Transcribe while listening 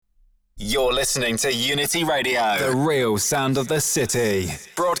You're listening to Unity Radio, the real sound of the city.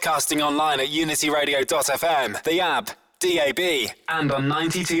 Broadcasting online at unityradio.fm, the app, DAB, and on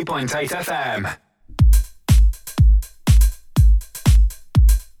 92.8 FM.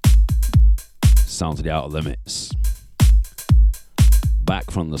 Sounds of the Outer Limits.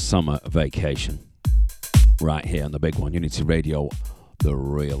 Back from the summer vacation. Right here on the big one, Unity Radio, the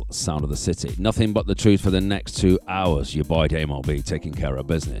real sound of the city. Nothing but the truth for the next 2 hours. Your boy DAMO be taking care of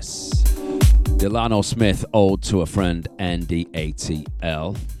business. Delano Smith, Ode to a Friend,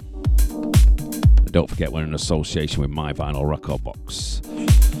 NDATL. And don't forget, we're in association with My Vinyl Record Box.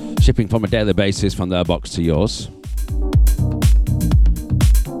 Shipping from a daily basis from their box to yours.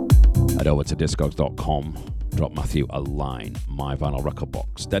 Head over to discogs.com. Drop Matthew a line. My Vinyl Record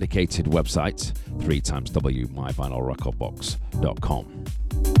Box. Dedicated website, 3xw myvinylrecordbox.com.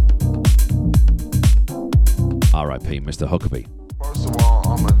 R.I.P. Mr. Huckabee. First of all,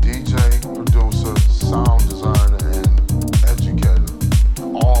 I'm a DJ, producer, sound designer, and educator,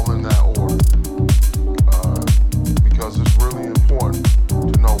 all in that order. Because it's really important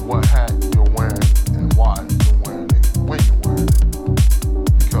to know what hat you're wearing and why you're wearing it, when you're wearing it.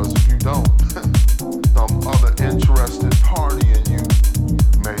 Because if you don't, some other interested party in you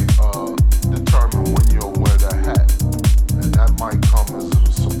may determine when you'll wear that hat. And that might come as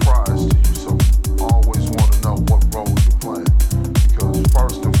a surprise to you. So always want to know what role you're playing. Because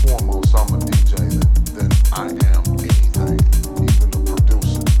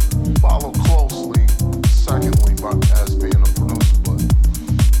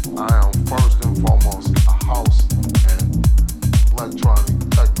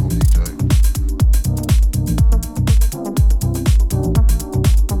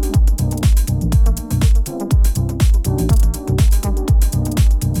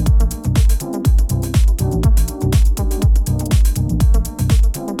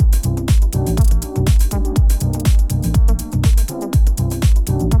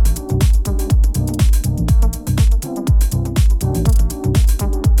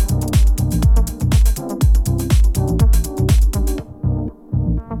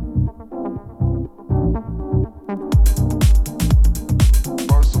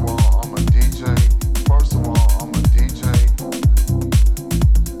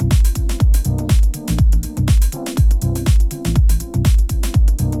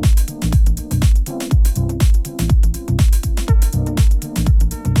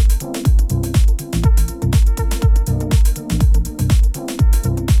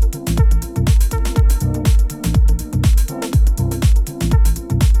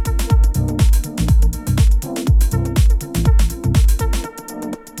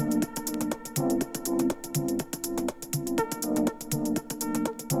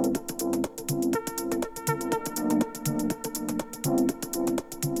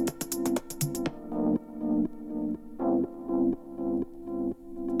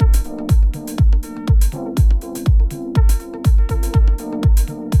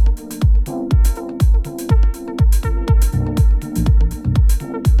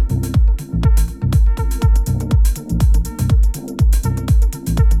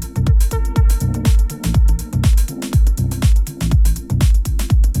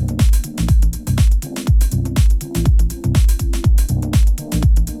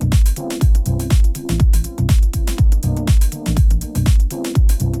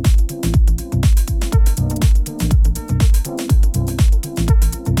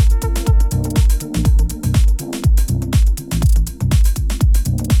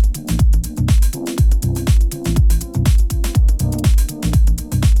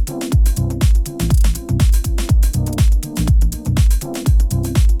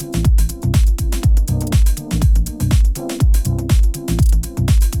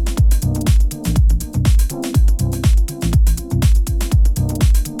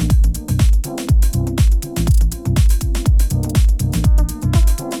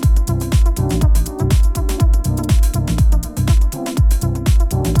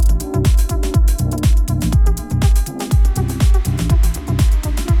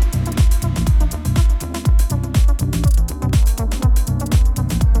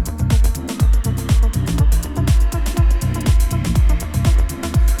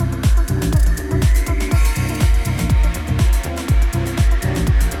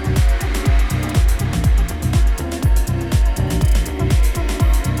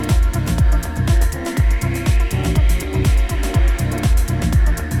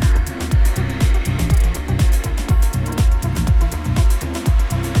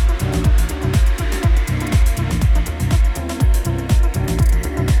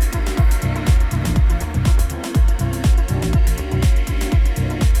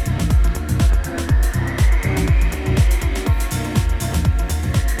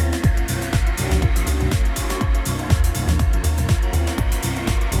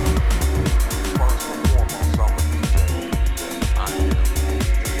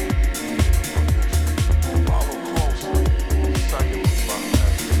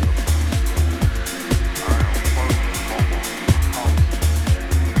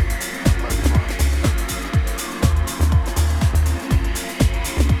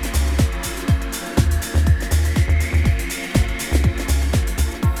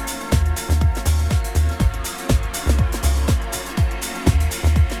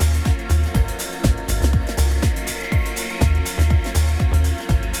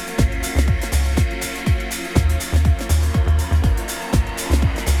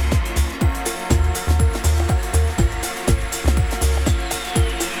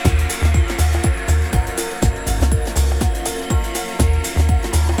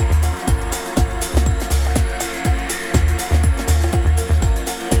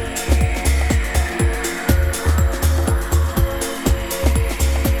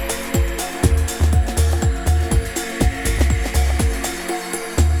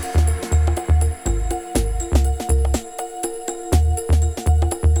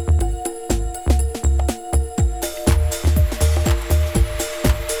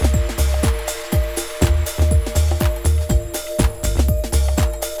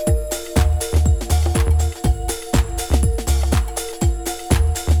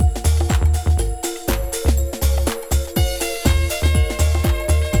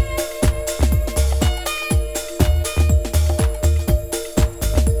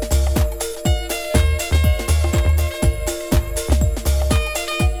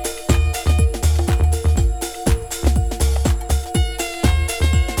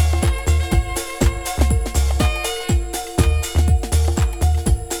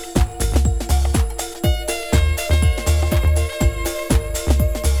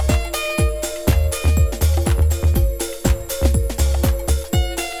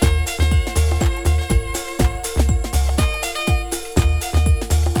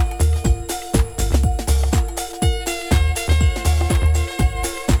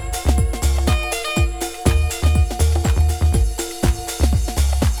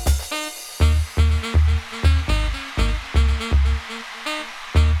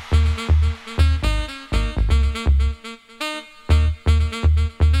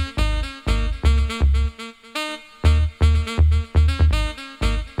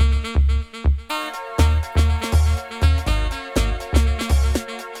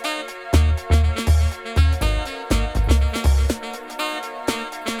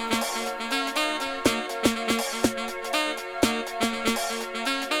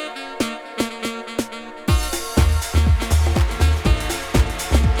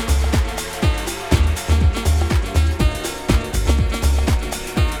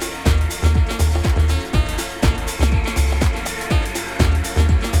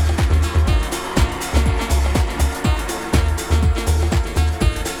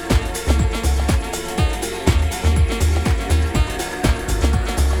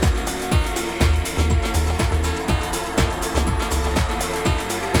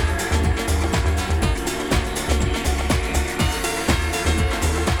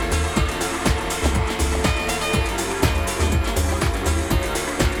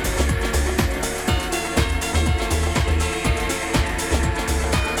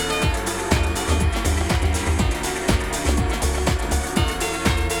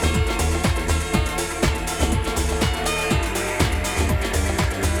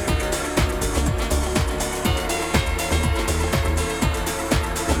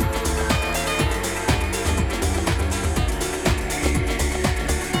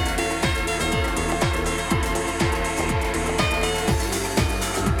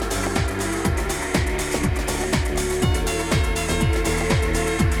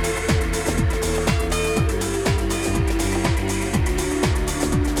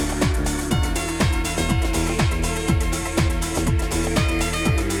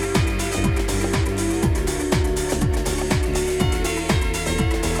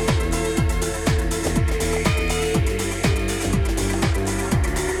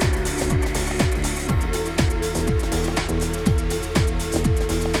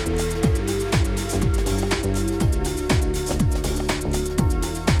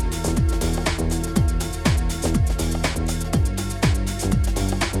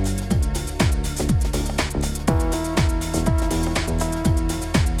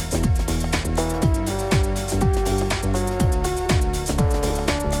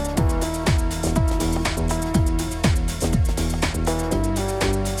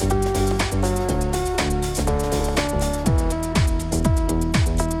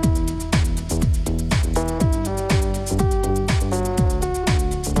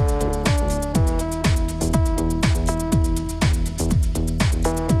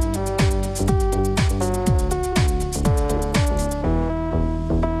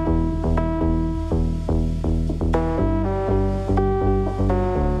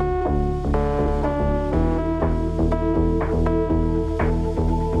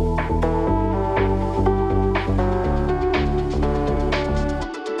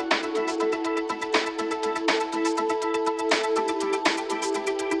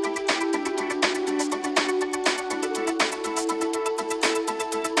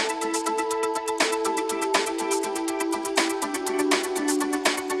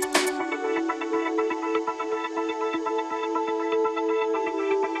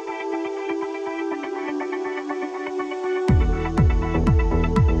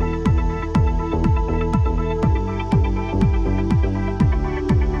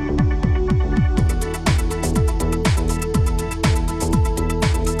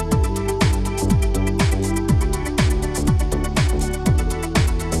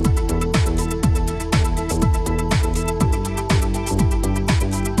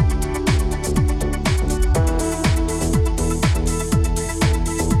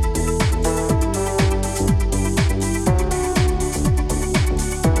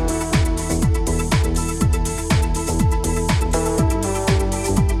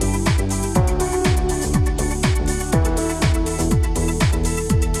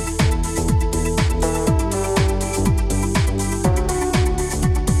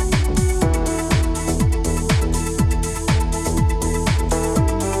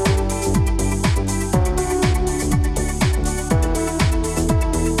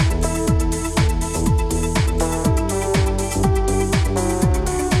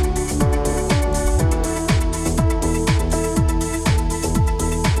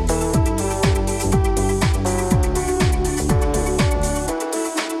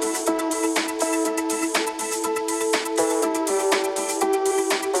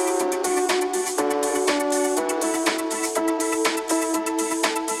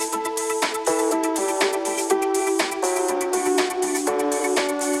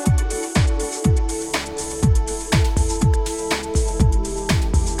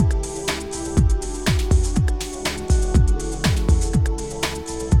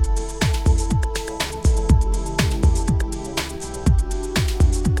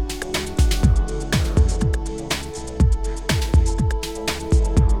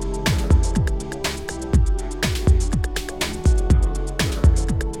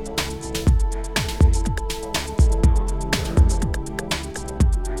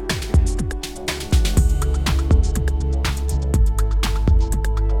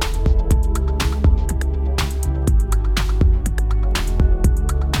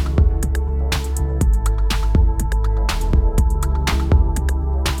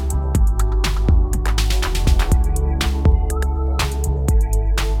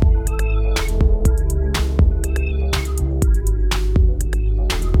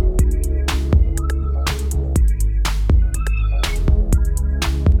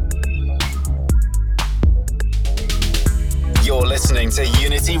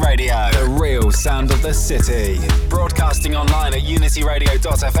Unity Radio, the real sound of the city. Broadcasting online at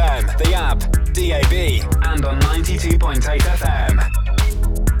unityradio.fm, the app, DAB, and on 92.8 FM.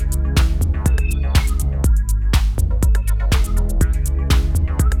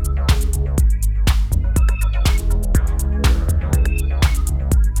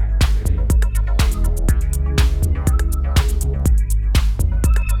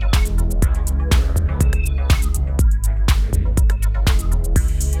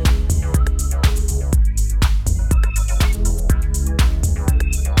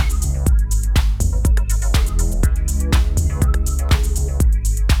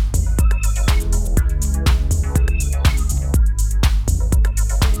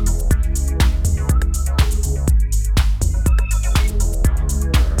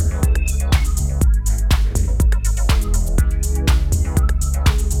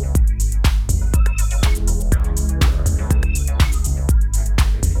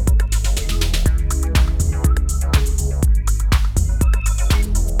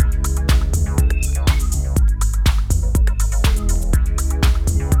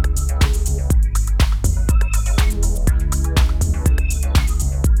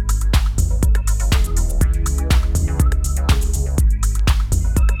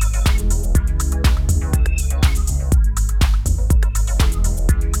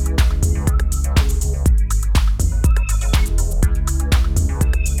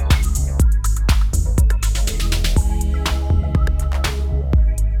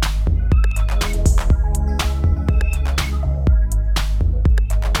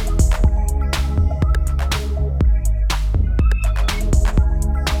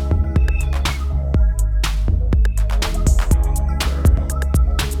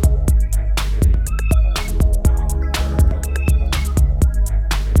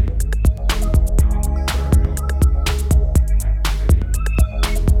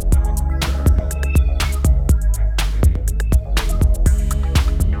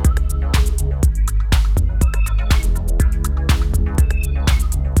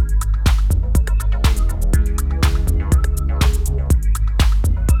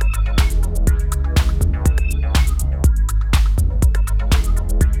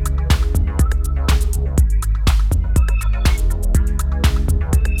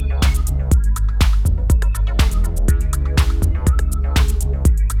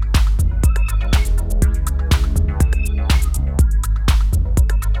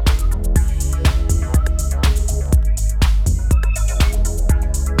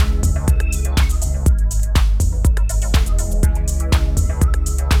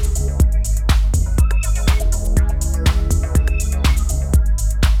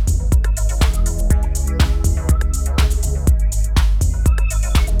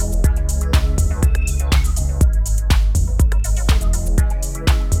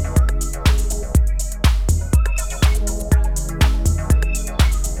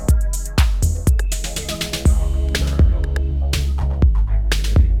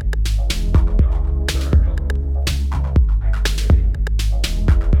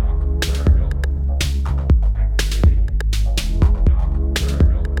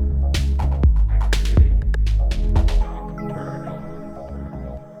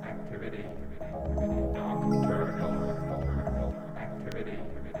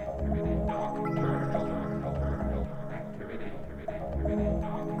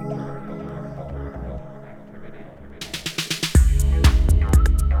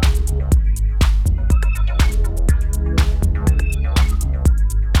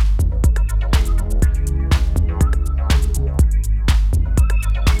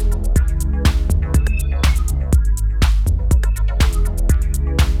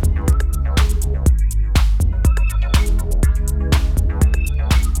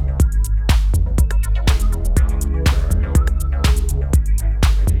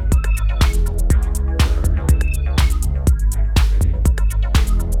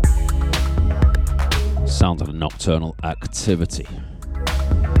 Nocturnal Activity,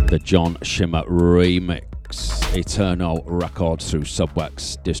 the John Shima remix, Eterno Records through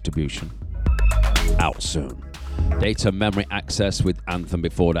Subwax distribution, out soon. Data Memory Access with Anthem,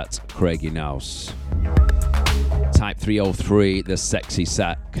 before that Craigie Nouse. Type 303, the Sexy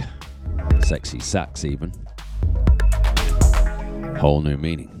Sax even, whole new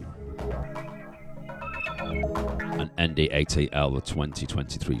meaning. And NDATL, the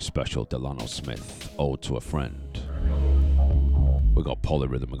 2023 special, Delano Smith, Ode to a Friend. We got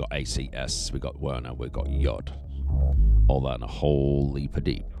Polyrhythm, we got ACS, we got Werner, we got Yore. All that and a whole leap of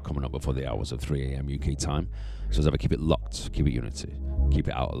deep coming up before the hours of 3 a.m. UK time. So as ever, keep it locked, keep it unity, keep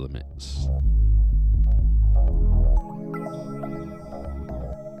it out of the mix.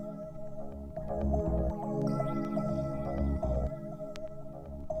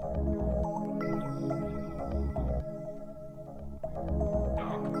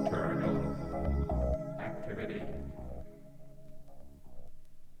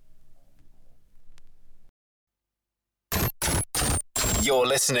 You're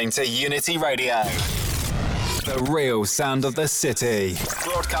listening to Unity Radio, the real sound of the city.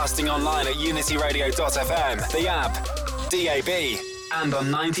 Broadcasting online at unityradio.fm, the app, DAB, and on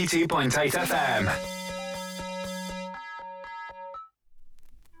 92.8 FM.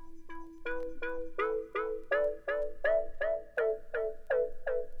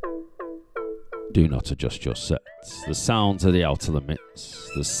 Do not adjust your sets. The sounds of the outer limits,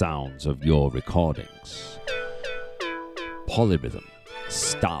 the sounds of your recordings. Polyrhythm,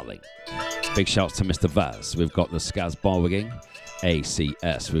 Starlink. Big shouts to Mr. Vaz. We've got the Skyborg,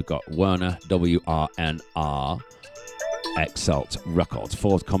 ACS. We've got Werner, WRNR, Exalt Records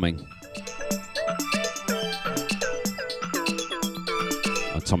forthcoming.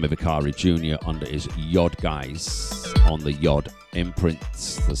 And Tommy Vicari Jr. under his Yod guys on the Yod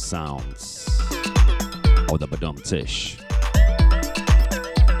imprints, the sounds of the Badum Tish.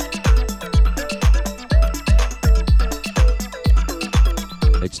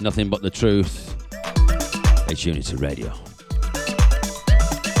 It's nothing but the truth. It's Unity Radio.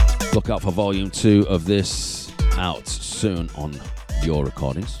 Look out for volume 2 of this out soon on Yore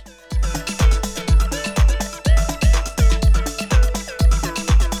recordings.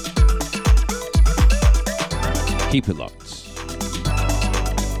 Keep it locked.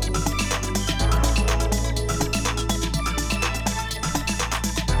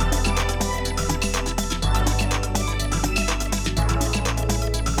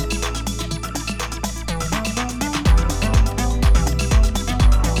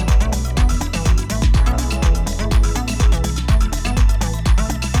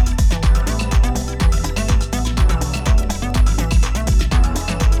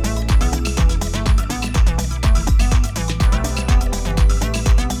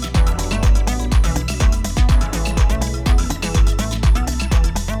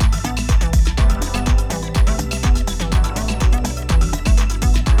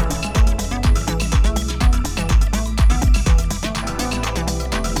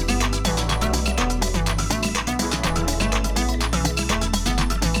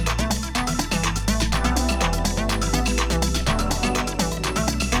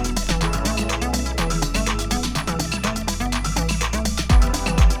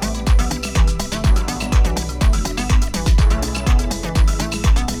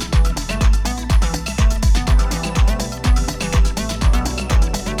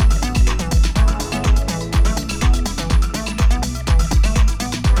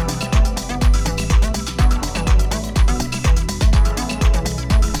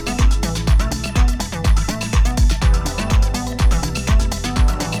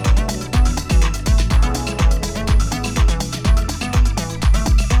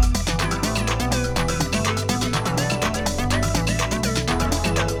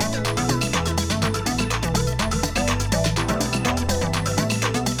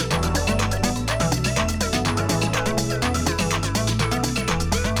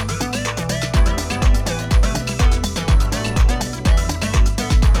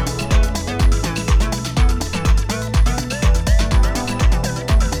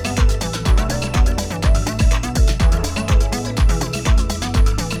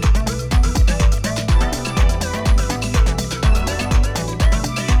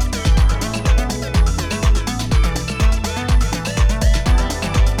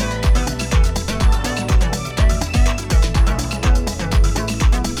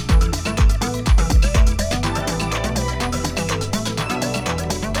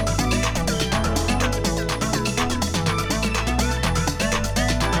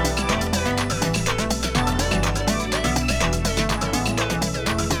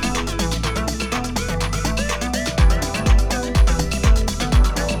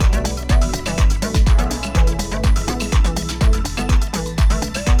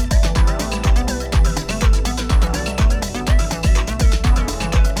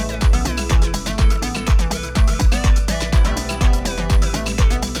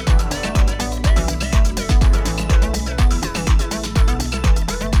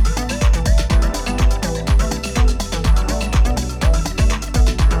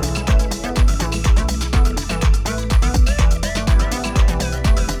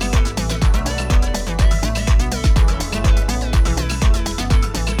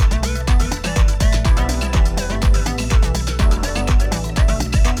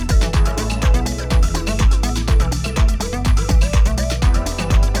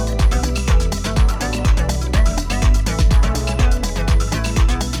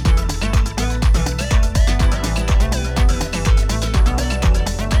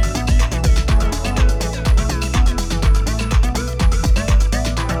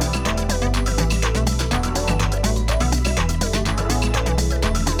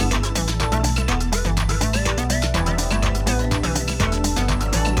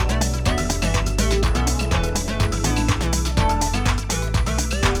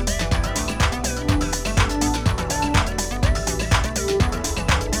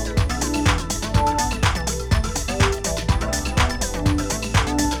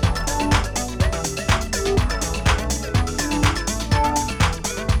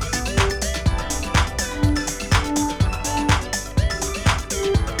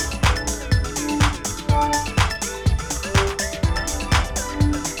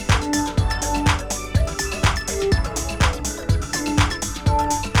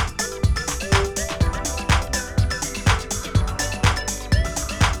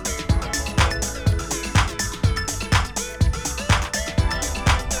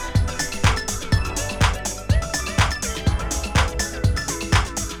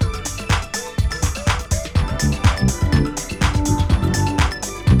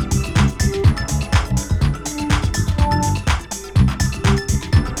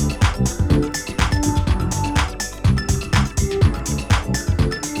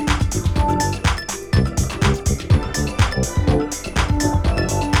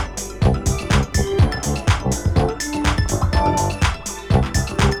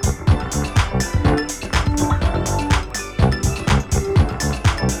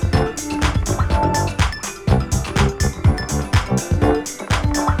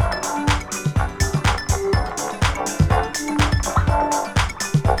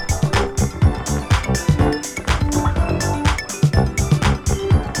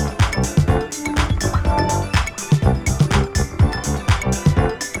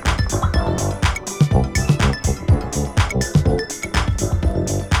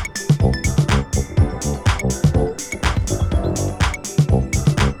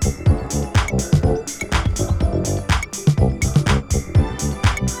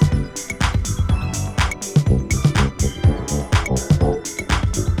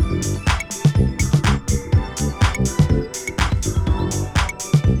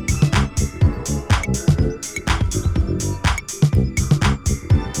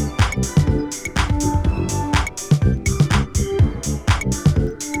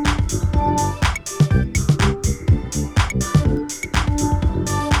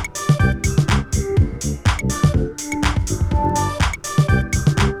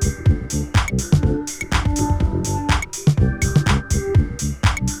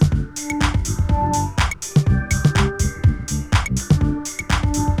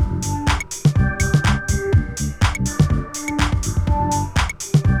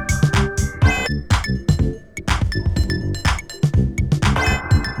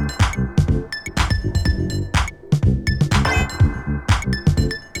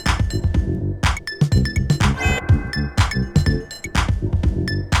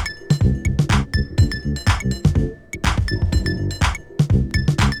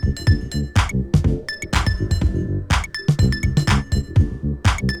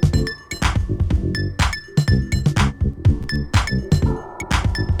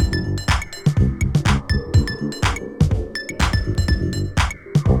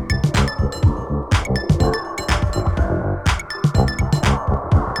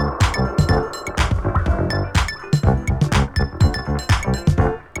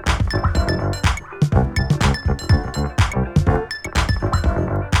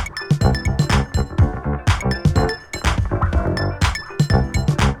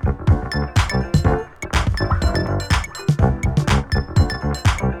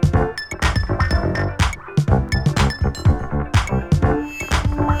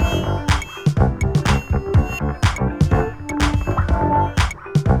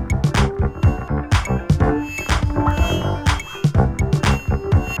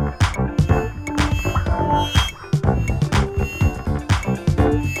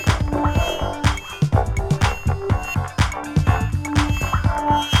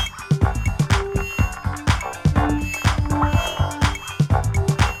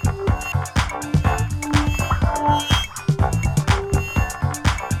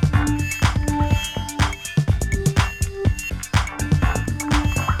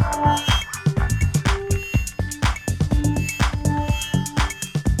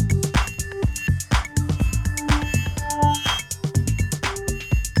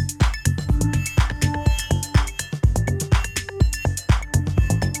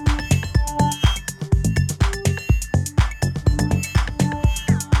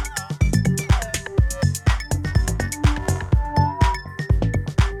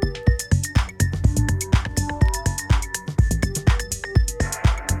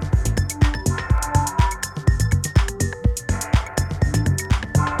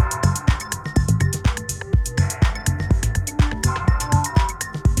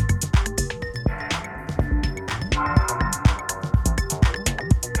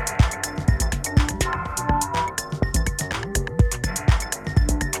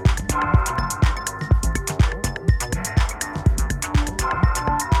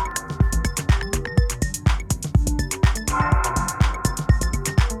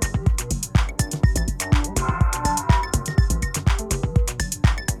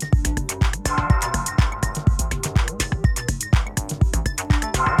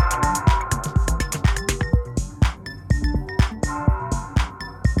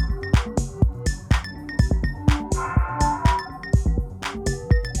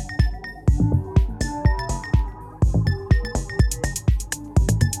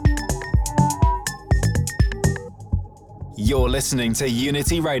 You're listening to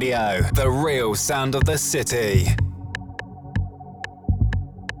Unity Radio, the real sound of the city.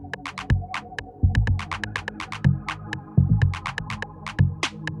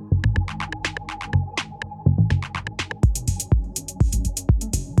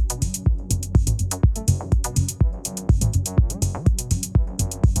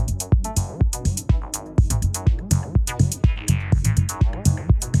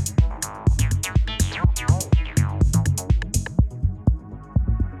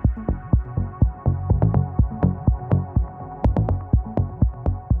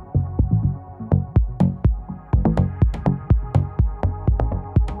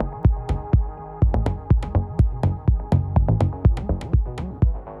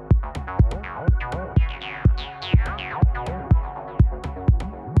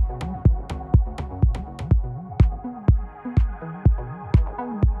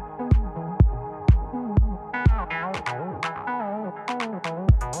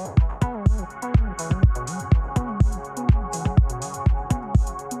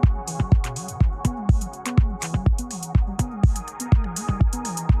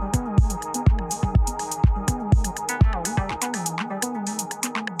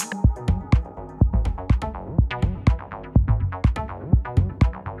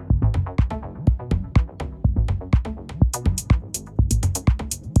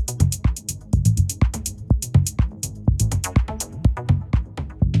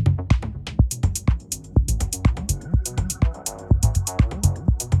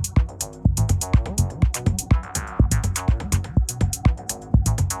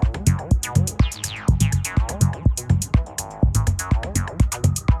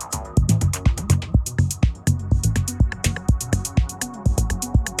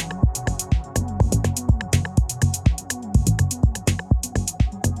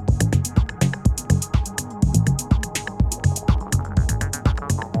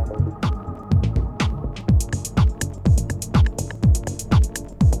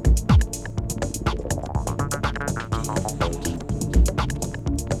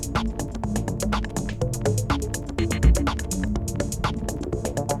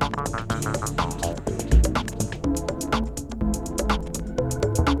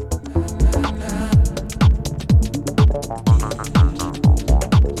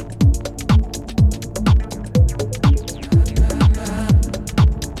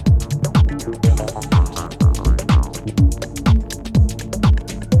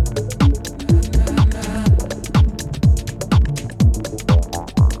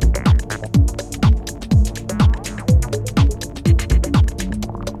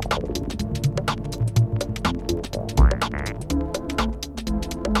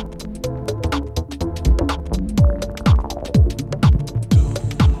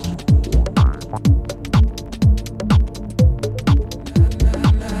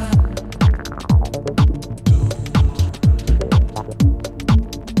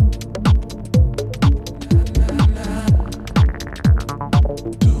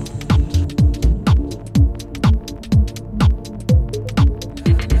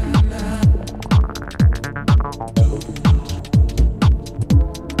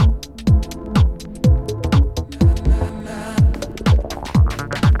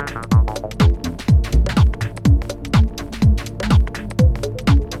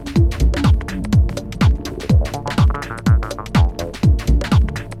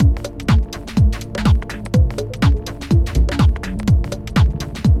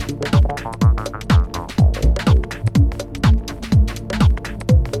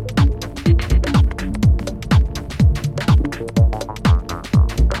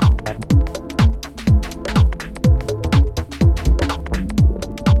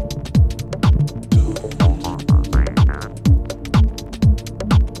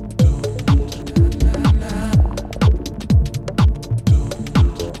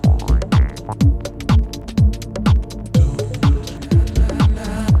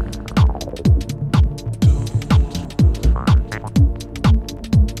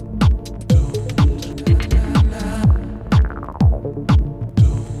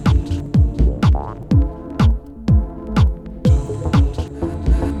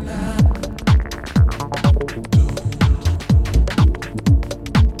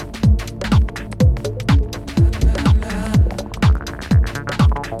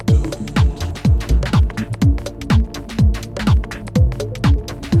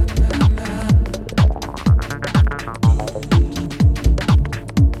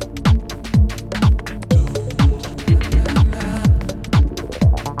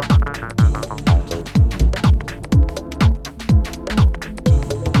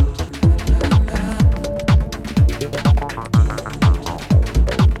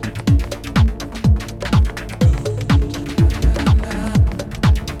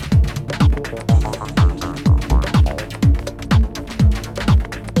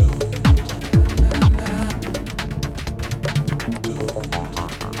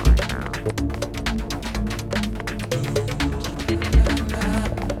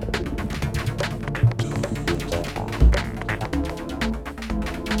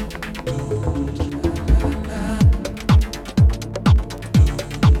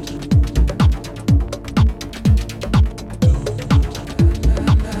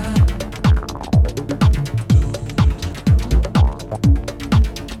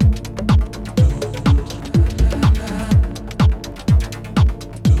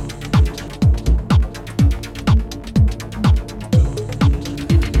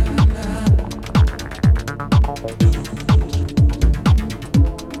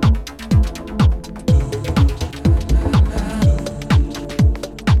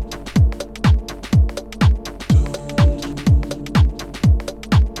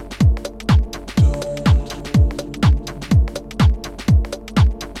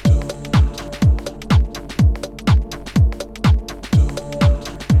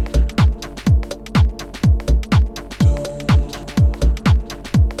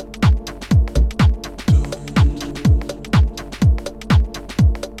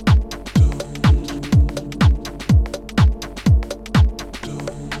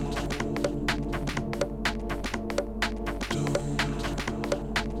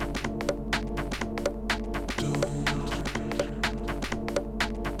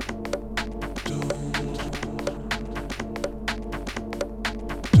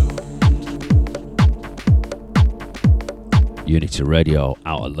 Unity Radio,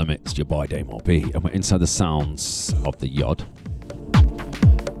 Outer Limits, your boy DAMO B, and we're inside the sounds of the Yod.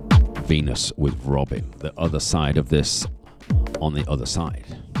 Venus with Robin, the other side of this, on the other side.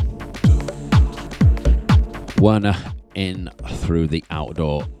 Werner in through the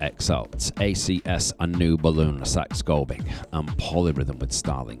Outdoor XLs, ACS, a new balloon, sax Golbing, and Polyrhythm with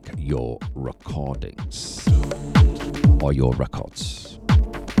Starlink, your recordings. Or your records.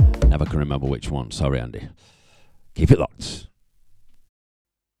 Never can remember which one, sorry Andy. Keep it locked.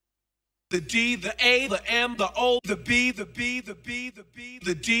 The D, the A, the M, the O, the B, the B, the B, the B,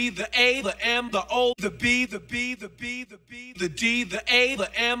 the D, the A, the M, the O, the B, the B, the B, the B, the D, the A, the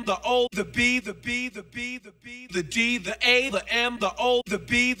M, the O, the B, the B, the B, the B, the D, the A, the M, the O, the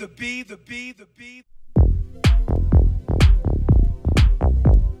B, the B, the B, the B.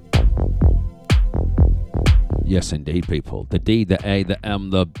 Yes, indeed, people. The D, the A, the M,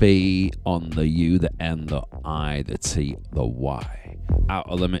 the B, on the U, the N, the I, the T, the Y.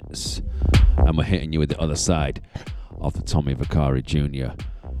 Outer Limits, and we're hitting you with the other side of the Tommy Vicari Jr.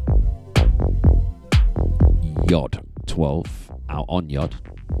 Yod 12 out on Yod.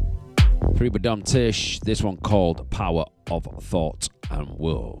 Pre-Badum Tish, this one called Power of Thought and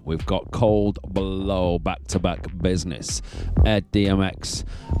Will. We've got Cold Below, back-to-back business. Ed DMX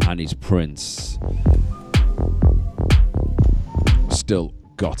and his Prince. Still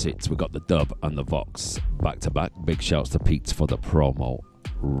got it. We got the dub and the Vox back to back. Big shouts to Pete for the promo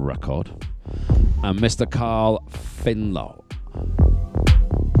record. And Mr. Carl Finlow,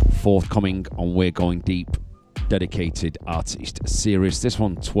 forthcoming on We're Going Deep, dedicated artist series. This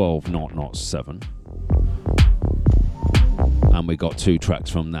one 12007. And we got 2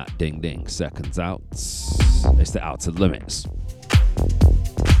 tracks from that. Ding Ding, seconds out. It's the Outer Limits.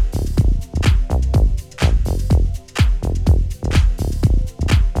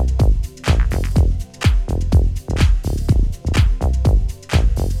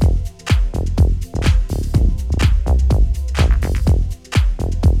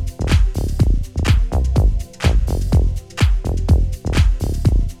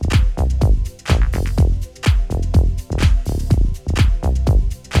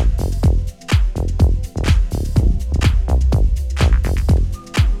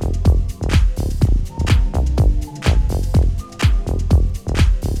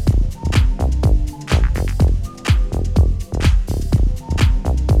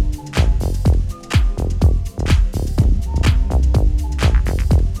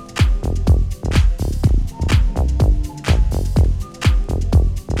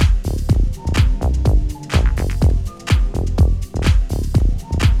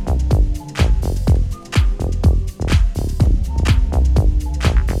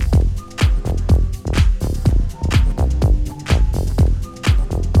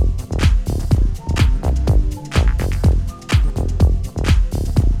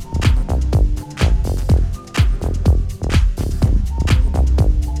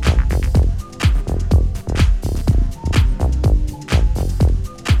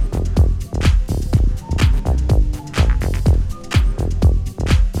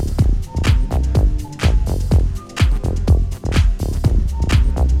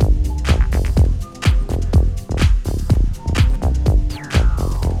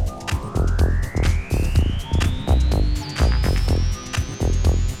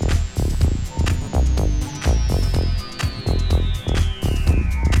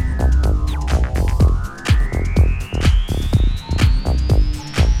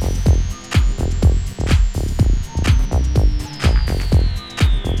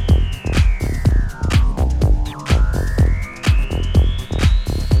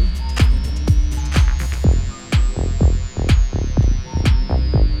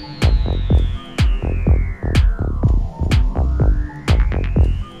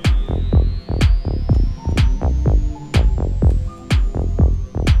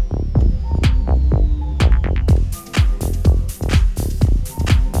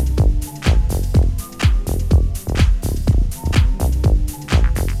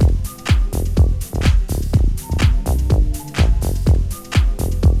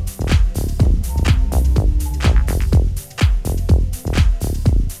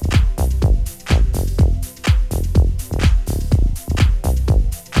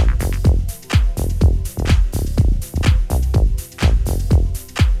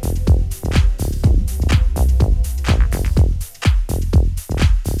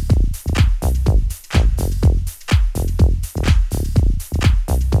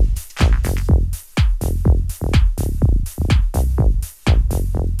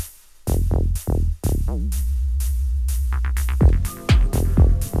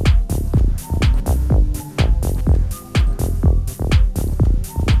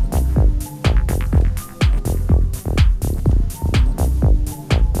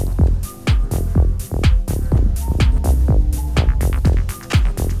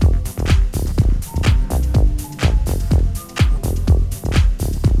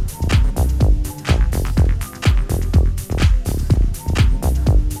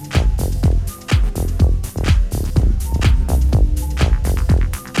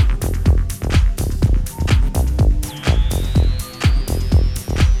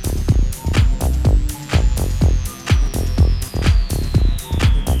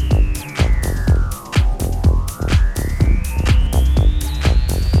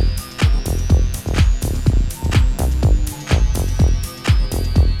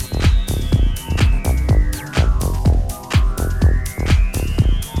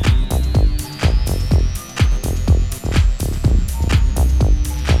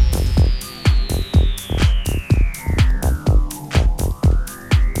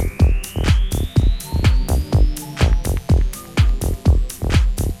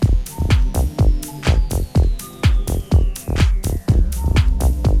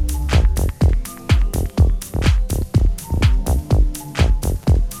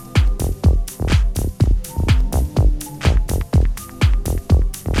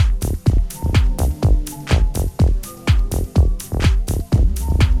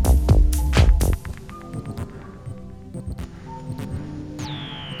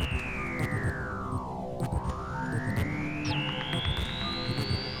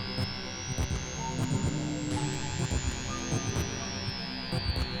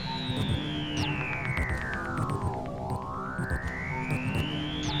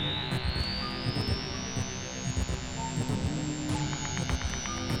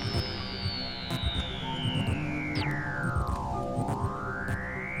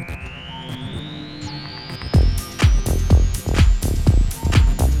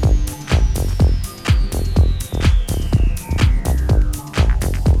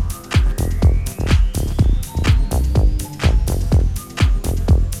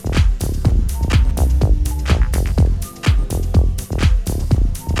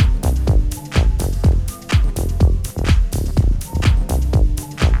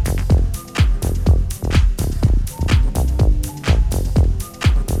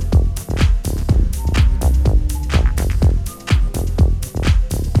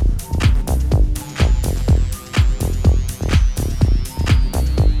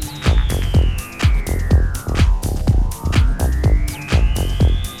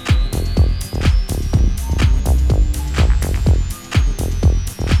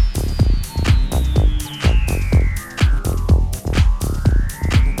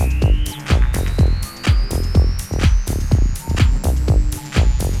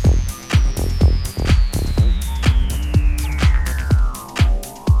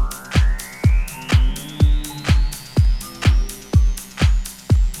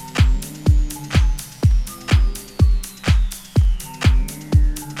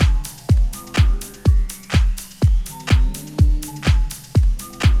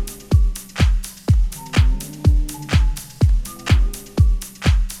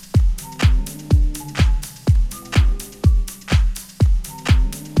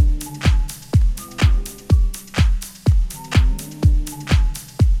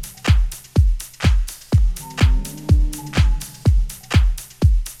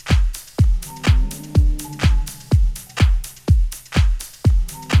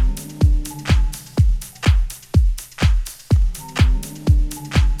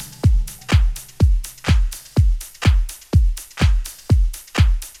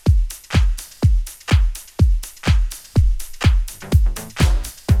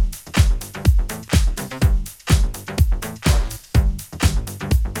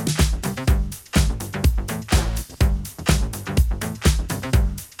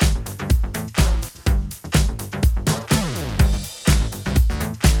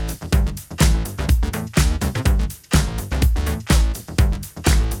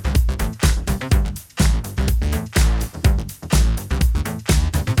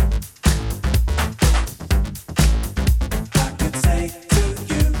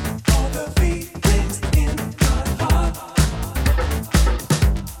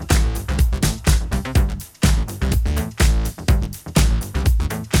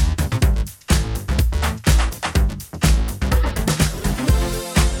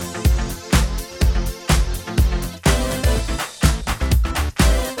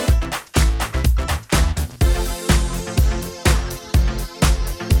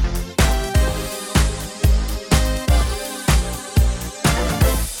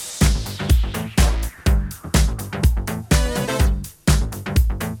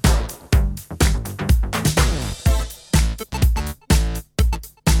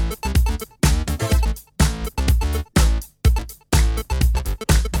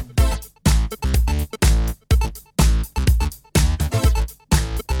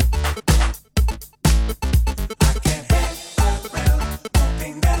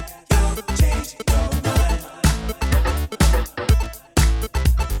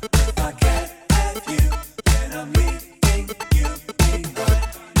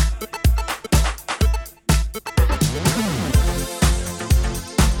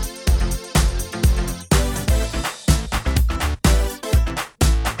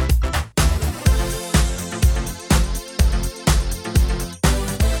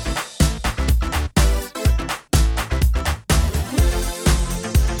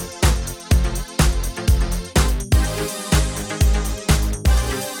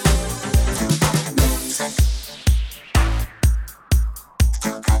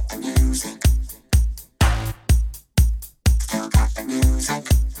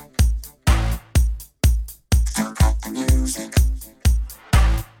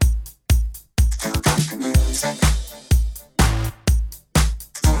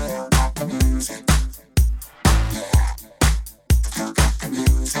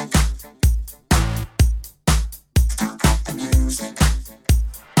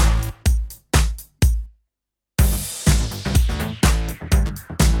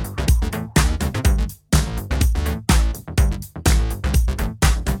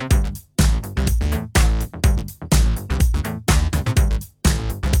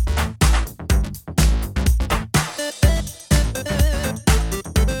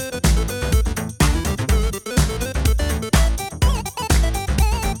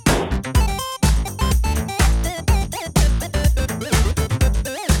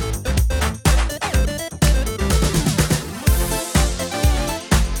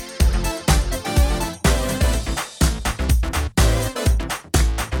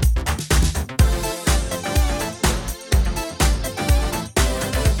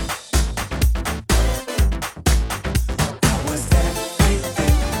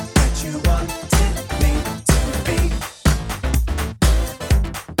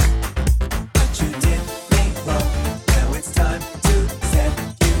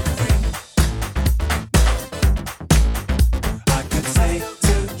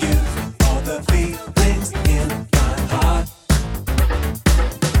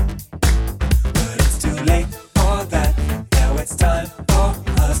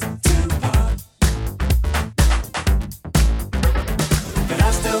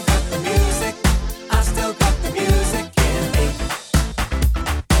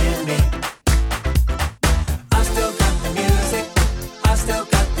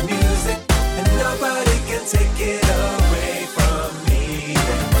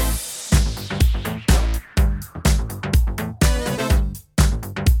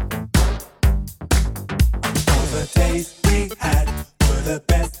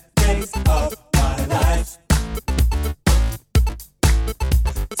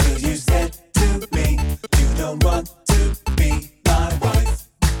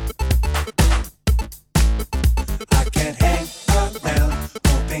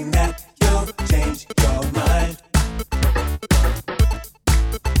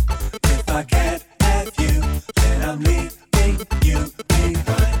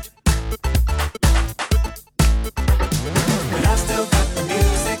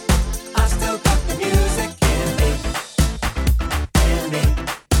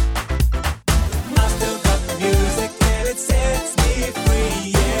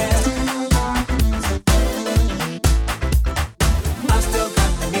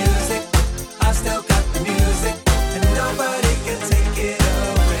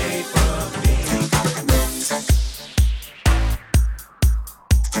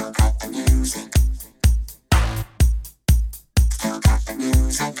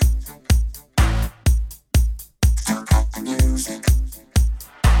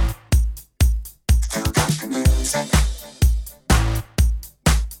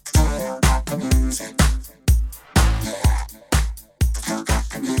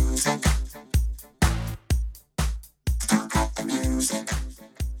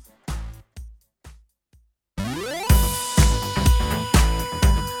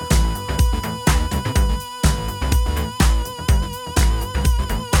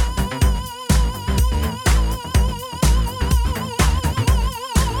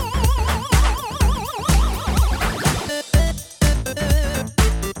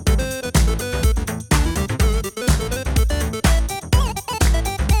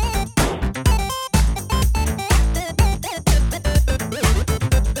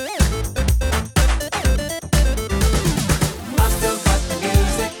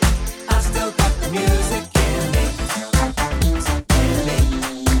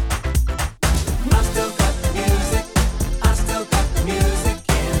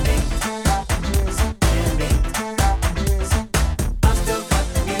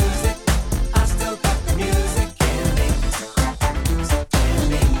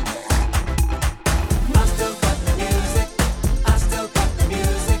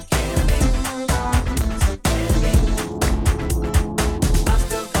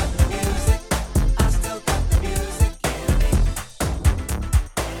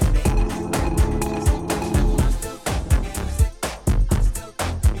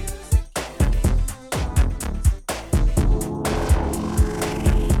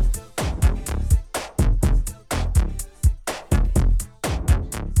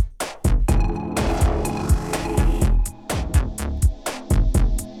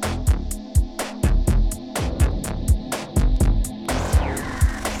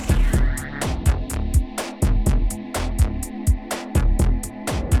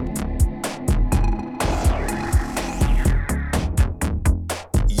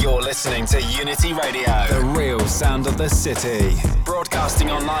 listening to Unity Radio, the real sound of the city.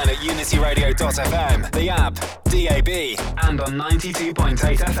 Broadcasting online at unityradio.fm, the app, DAB, and on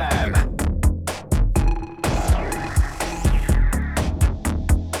 92.8 FM.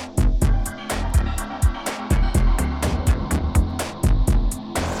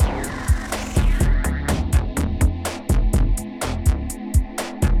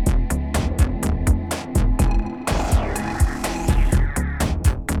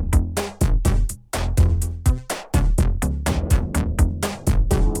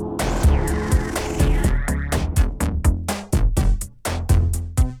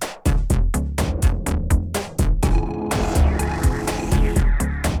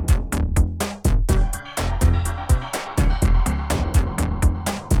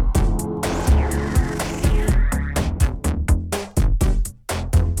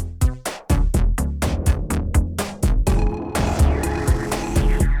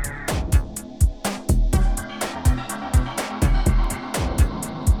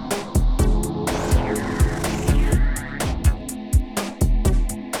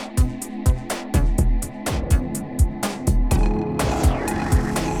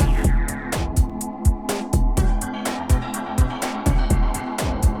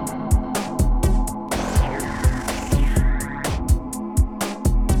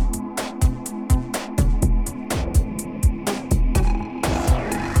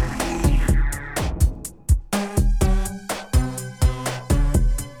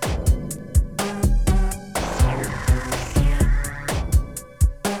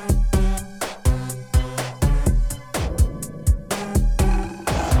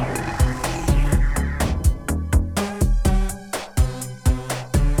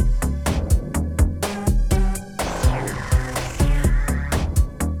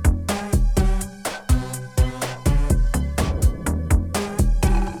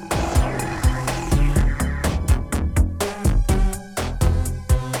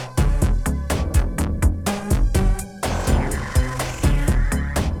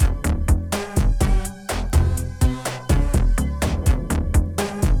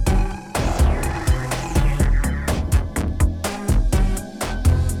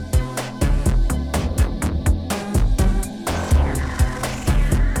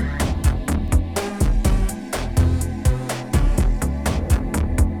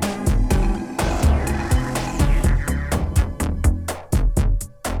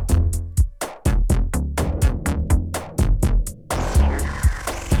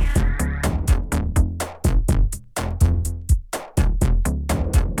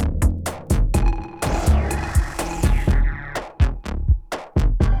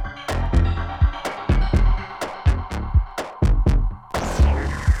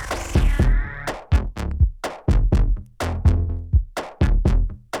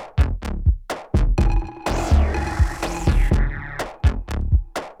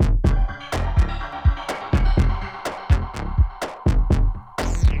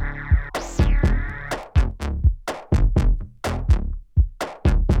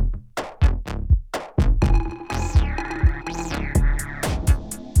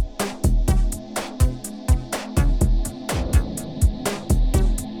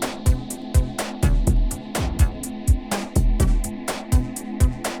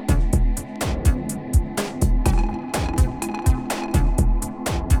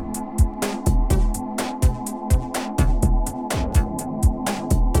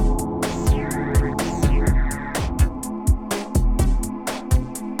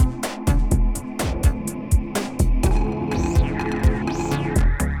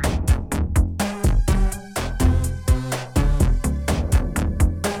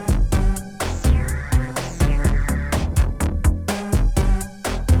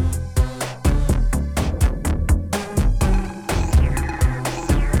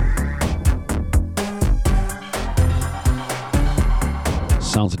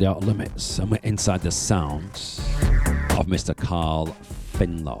 the Outer Limits, and we're inside the sounds of Mr. Carl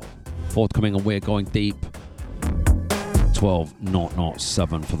Finlow. Forthcoming, and we're going deep.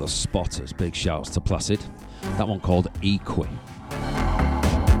 12007 for the spotters. Big shouts to Placid. That one called Equi.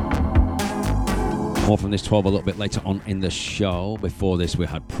 More from this 12 a little bit later on in the show. Before this, we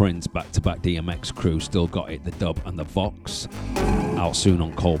had Prince, back-to-back DMX crew, Still Got It, the dub and the Vox, out soon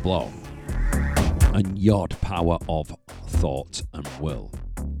on Cold Blow. And Yore, Power of Thought and Will.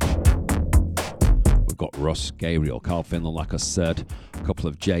 We've got Russ, Gabriel, Carl Finlow, like I said, a couple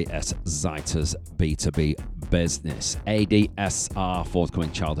of JS Zeiters, B2B Business, ADSR,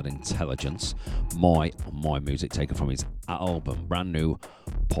 forthcoming Childhood Intelligence, My music taken from his album, brand new,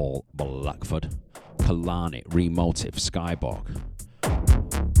 Paul Blackford, Kalani, Remotif, Skyborg,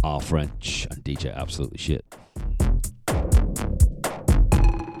 R French, and DJ Absolutely Shit.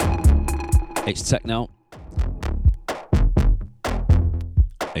 It's techno,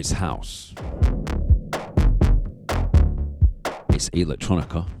 it's house, it's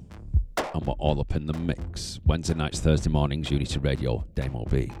electronica, and we're all up in the mix. Wednesday nights, Thursday mornings, Unity Radio, DAMO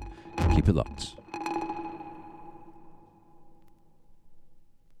B. Keep it locked.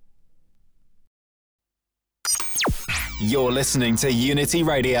 You're listening to Unity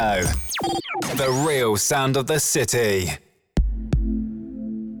Radio, the real sound of the city.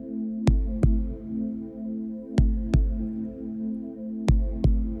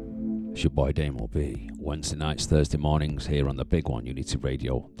 It's your boy DAMO B. Wednesday nights, Thursday mornings here on the big one, Unity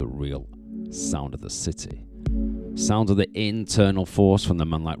Radio, the real sound of the city. Sound of the internal force from the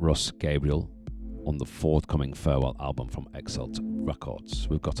man like Russ Gabriel on the forthcoming Farewell album from Eterno Records.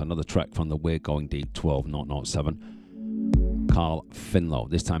 We've got another track from the We're Going Deep 12007. Carl Finlow.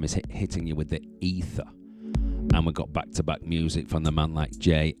 This time he's hitting you with the ether. And we've got back-to-back music from the man like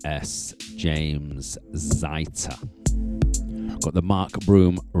JS James Zeiter. Got the Mark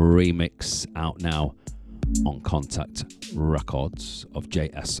Broom remix out now on Contact Records of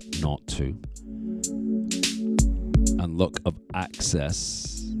JS02. And Look of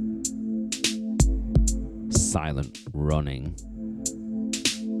Access, Silent Running.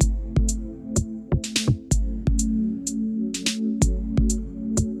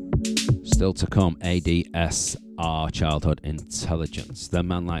 Still to come, ADSR, Childhood Intelligence. The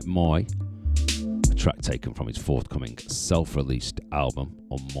man like Moy, a track taken from his forthcoming self-released album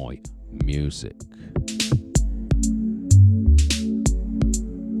on Moy Music.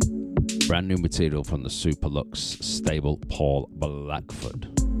 Brand new material from the Superlux stable Paul Blackford.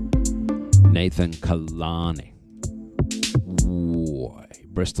 Nathan Kalani. Ooh,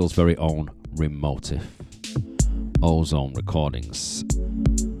 Bristol's very own Remotif. Ozone Recordings.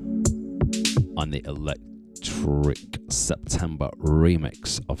 On the electric September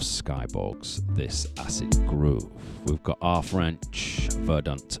remix of Skyborg's This Acid Groove. We've got R French,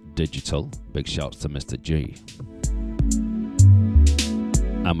 Verdant Digital, big shouts to Mr. G.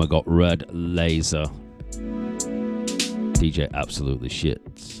 And we got Red Laser, DJ Absolutely Shit.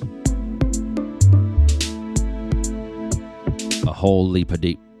 A whole leap of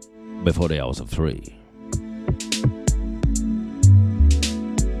deep before the hours of 3.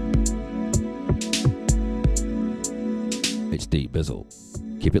 It's Deep Bizzle.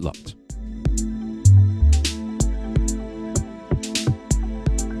 Keep it locked.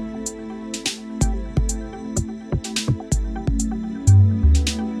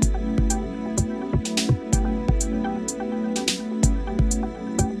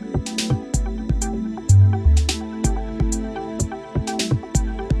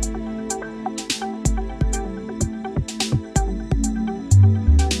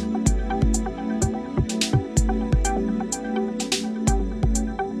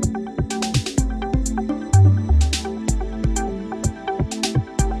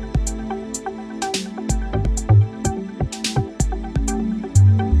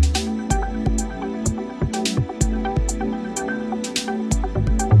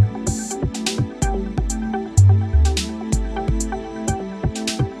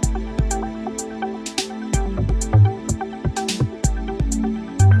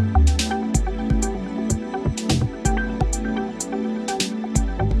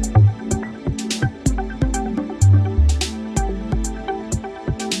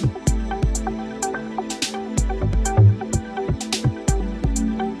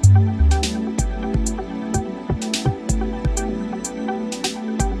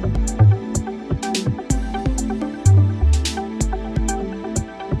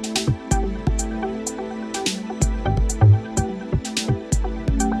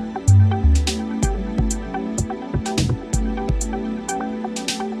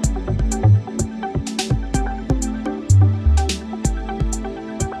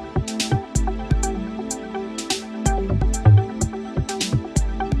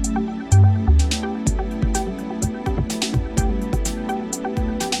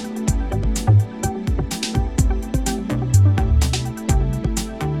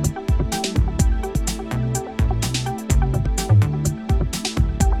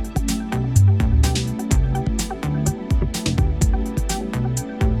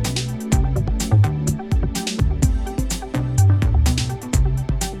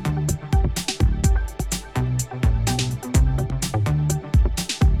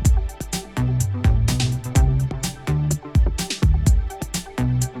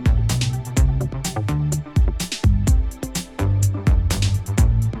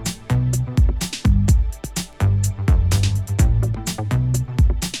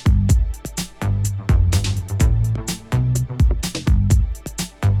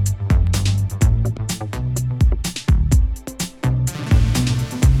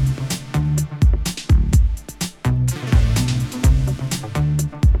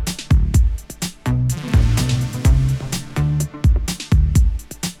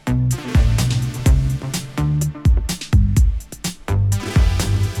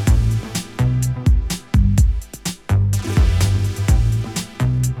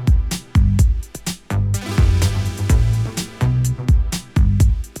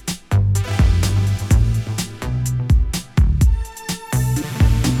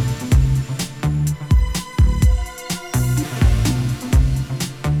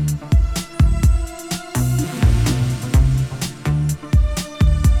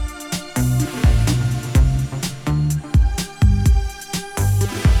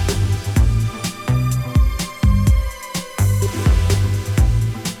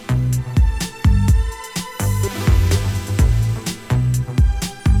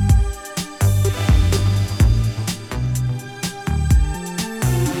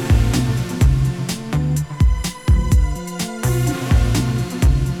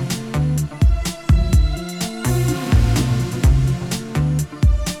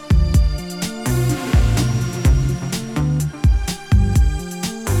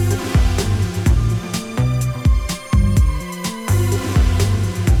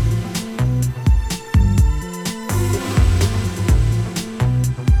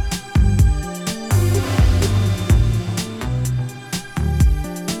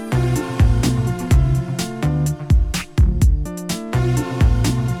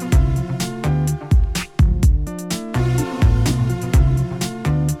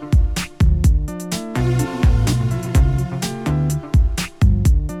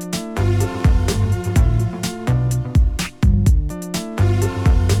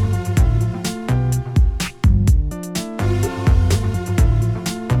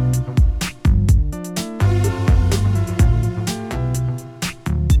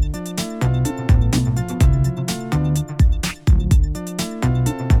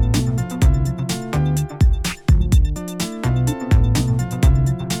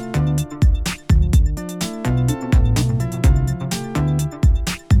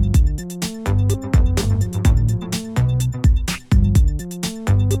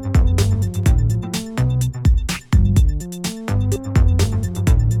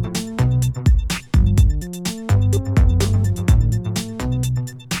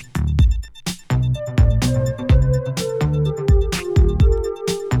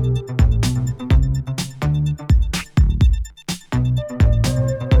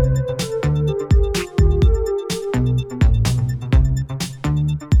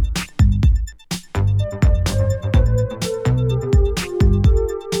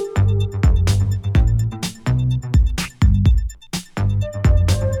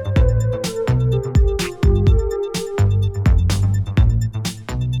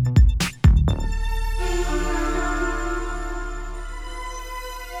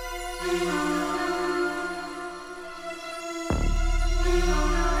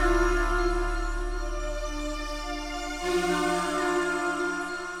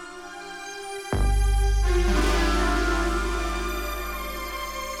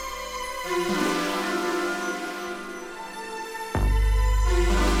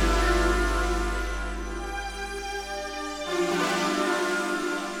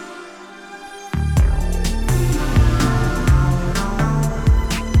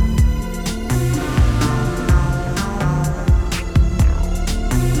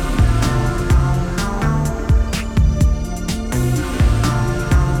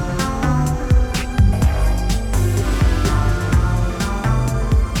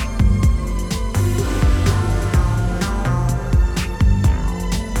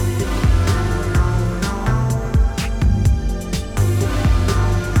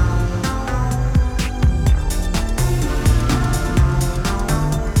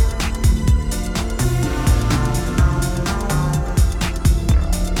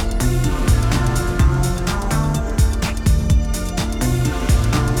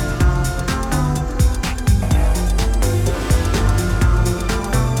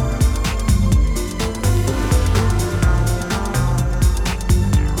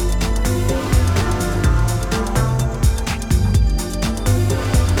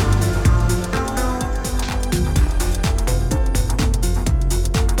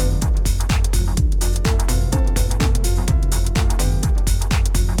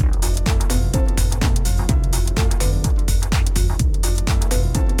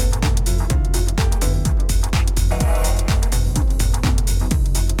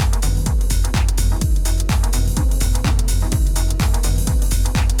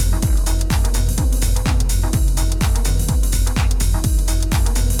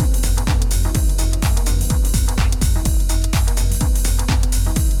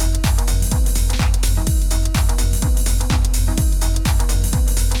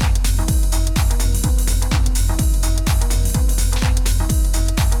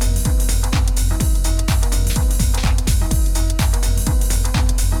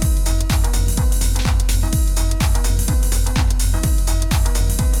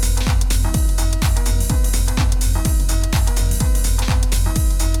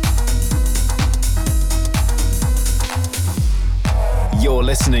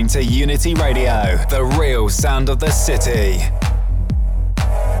 listening to Unity Radio, the real sound of the city.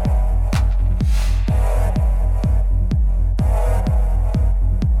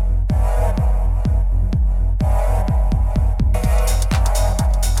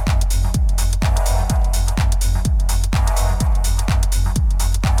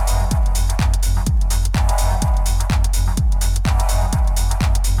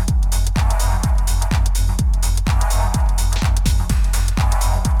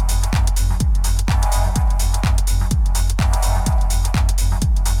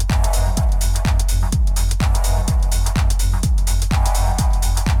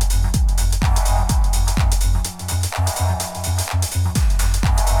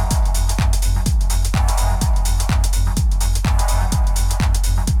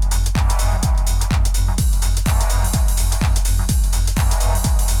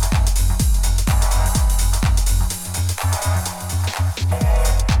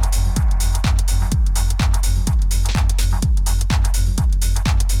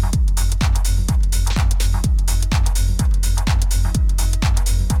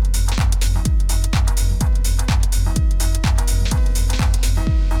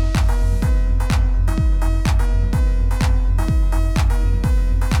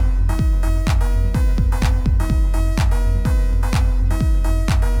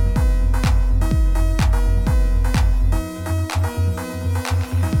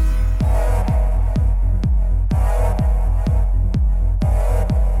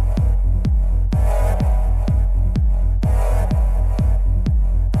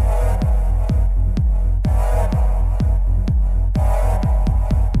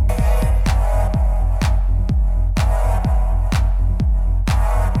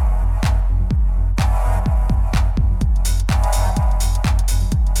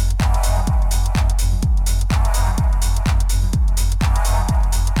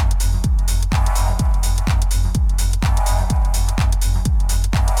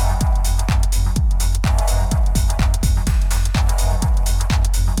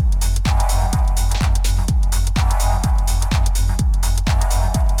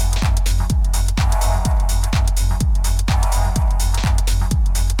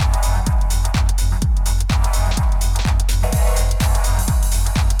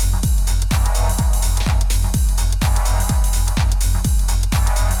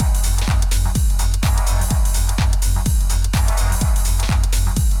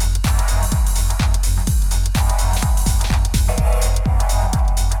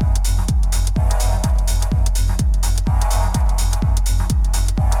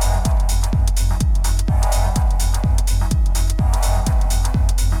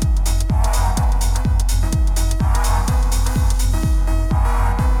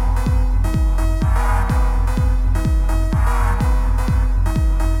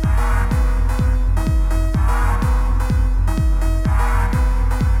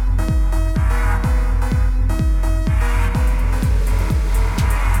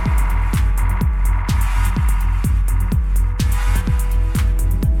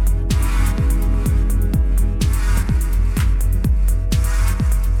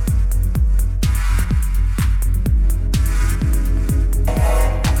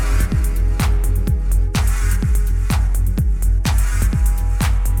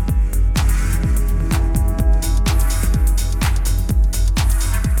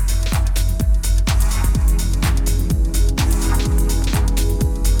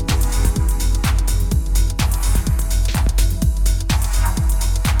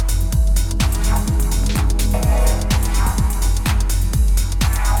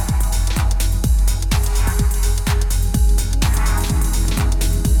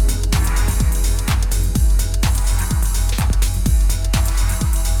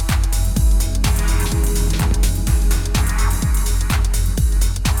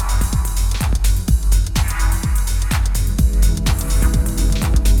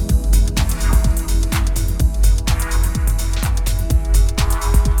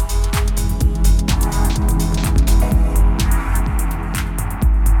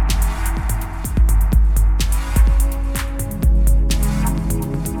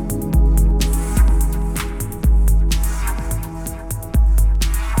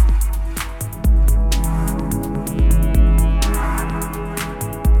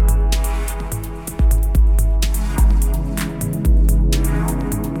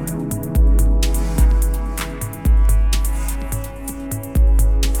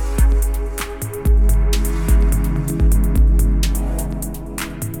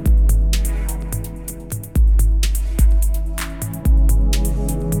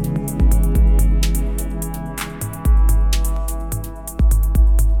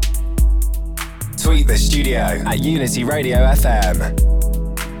 studio at Unity Radio FM.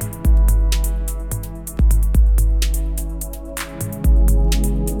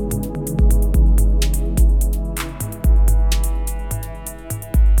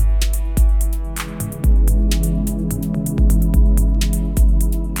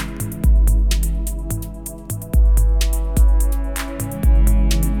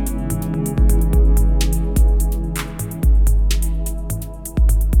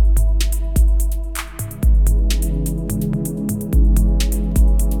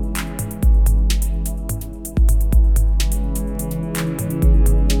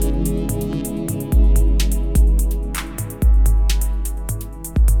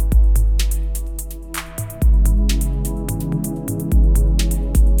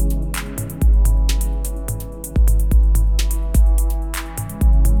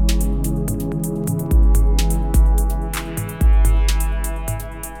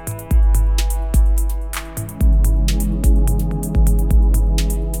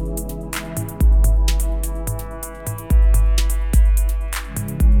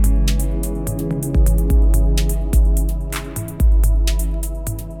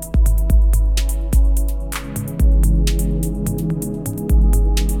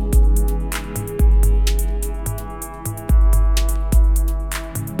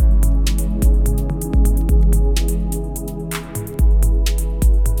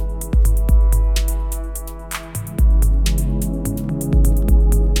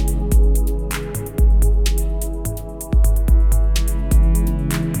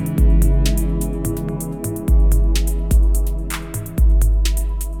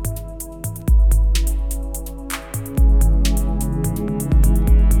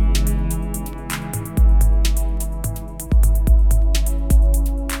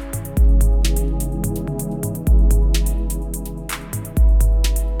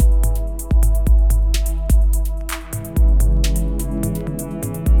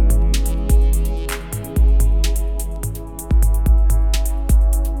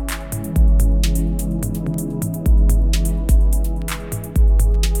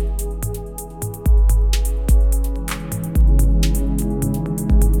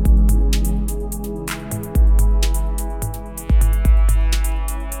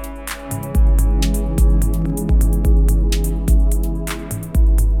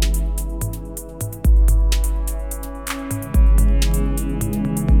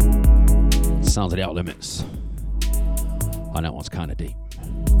 Sounds of the Out Limits. And that one's kind of deep.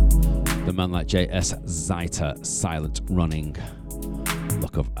 The man like JS, Zita, Silent Running,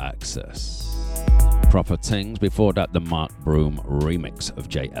 Look of Access. Proper Things. Before that, the Mark Broom remix of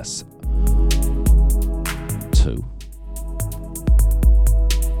JS 2.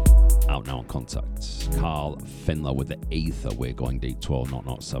 Out now on Contact. Carl Finlow with the Ether, We're Going Deep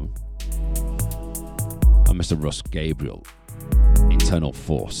 12.007. And Mr. Russ Gabriel, Internal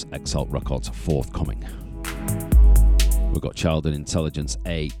Force, Eterno Records, forthcoming. We've got Child and Intelligence,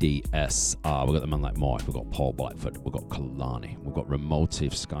 ADSR. We've got the man like Moy. We've got Paul Blackford. We've got Kalani. We've got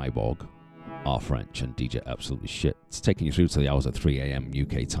Remotif, Skyborg, R French, and DJ Absolutely Shit. It's taking you through to the hours of 3 a.m.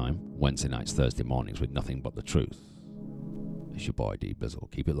 UK time, Wednesday nights, Thursday mornings with nothing but the truth. It's your boy D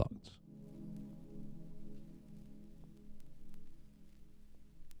Bizzle. Keep it locked.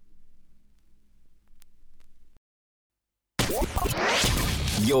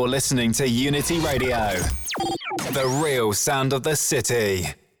 You're listening to Unity Radio, the real sound of the city.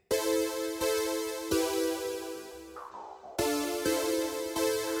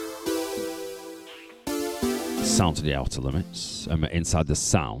 Sound to the Outer Limits, and we're inside the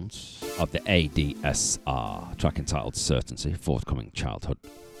sounds of the ADSR, track entitled Certainty, forthcoming Childhood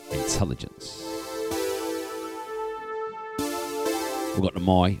Intelligence. We've got the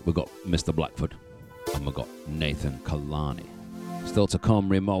Moy, we've got Mr. Blackford, and we've got Nathan Kalani. Still to come,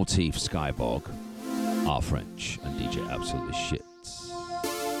 Remotif, Skyborg, R French, and DJ Absolutely Shit.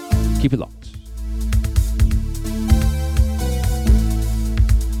 Keep it locked.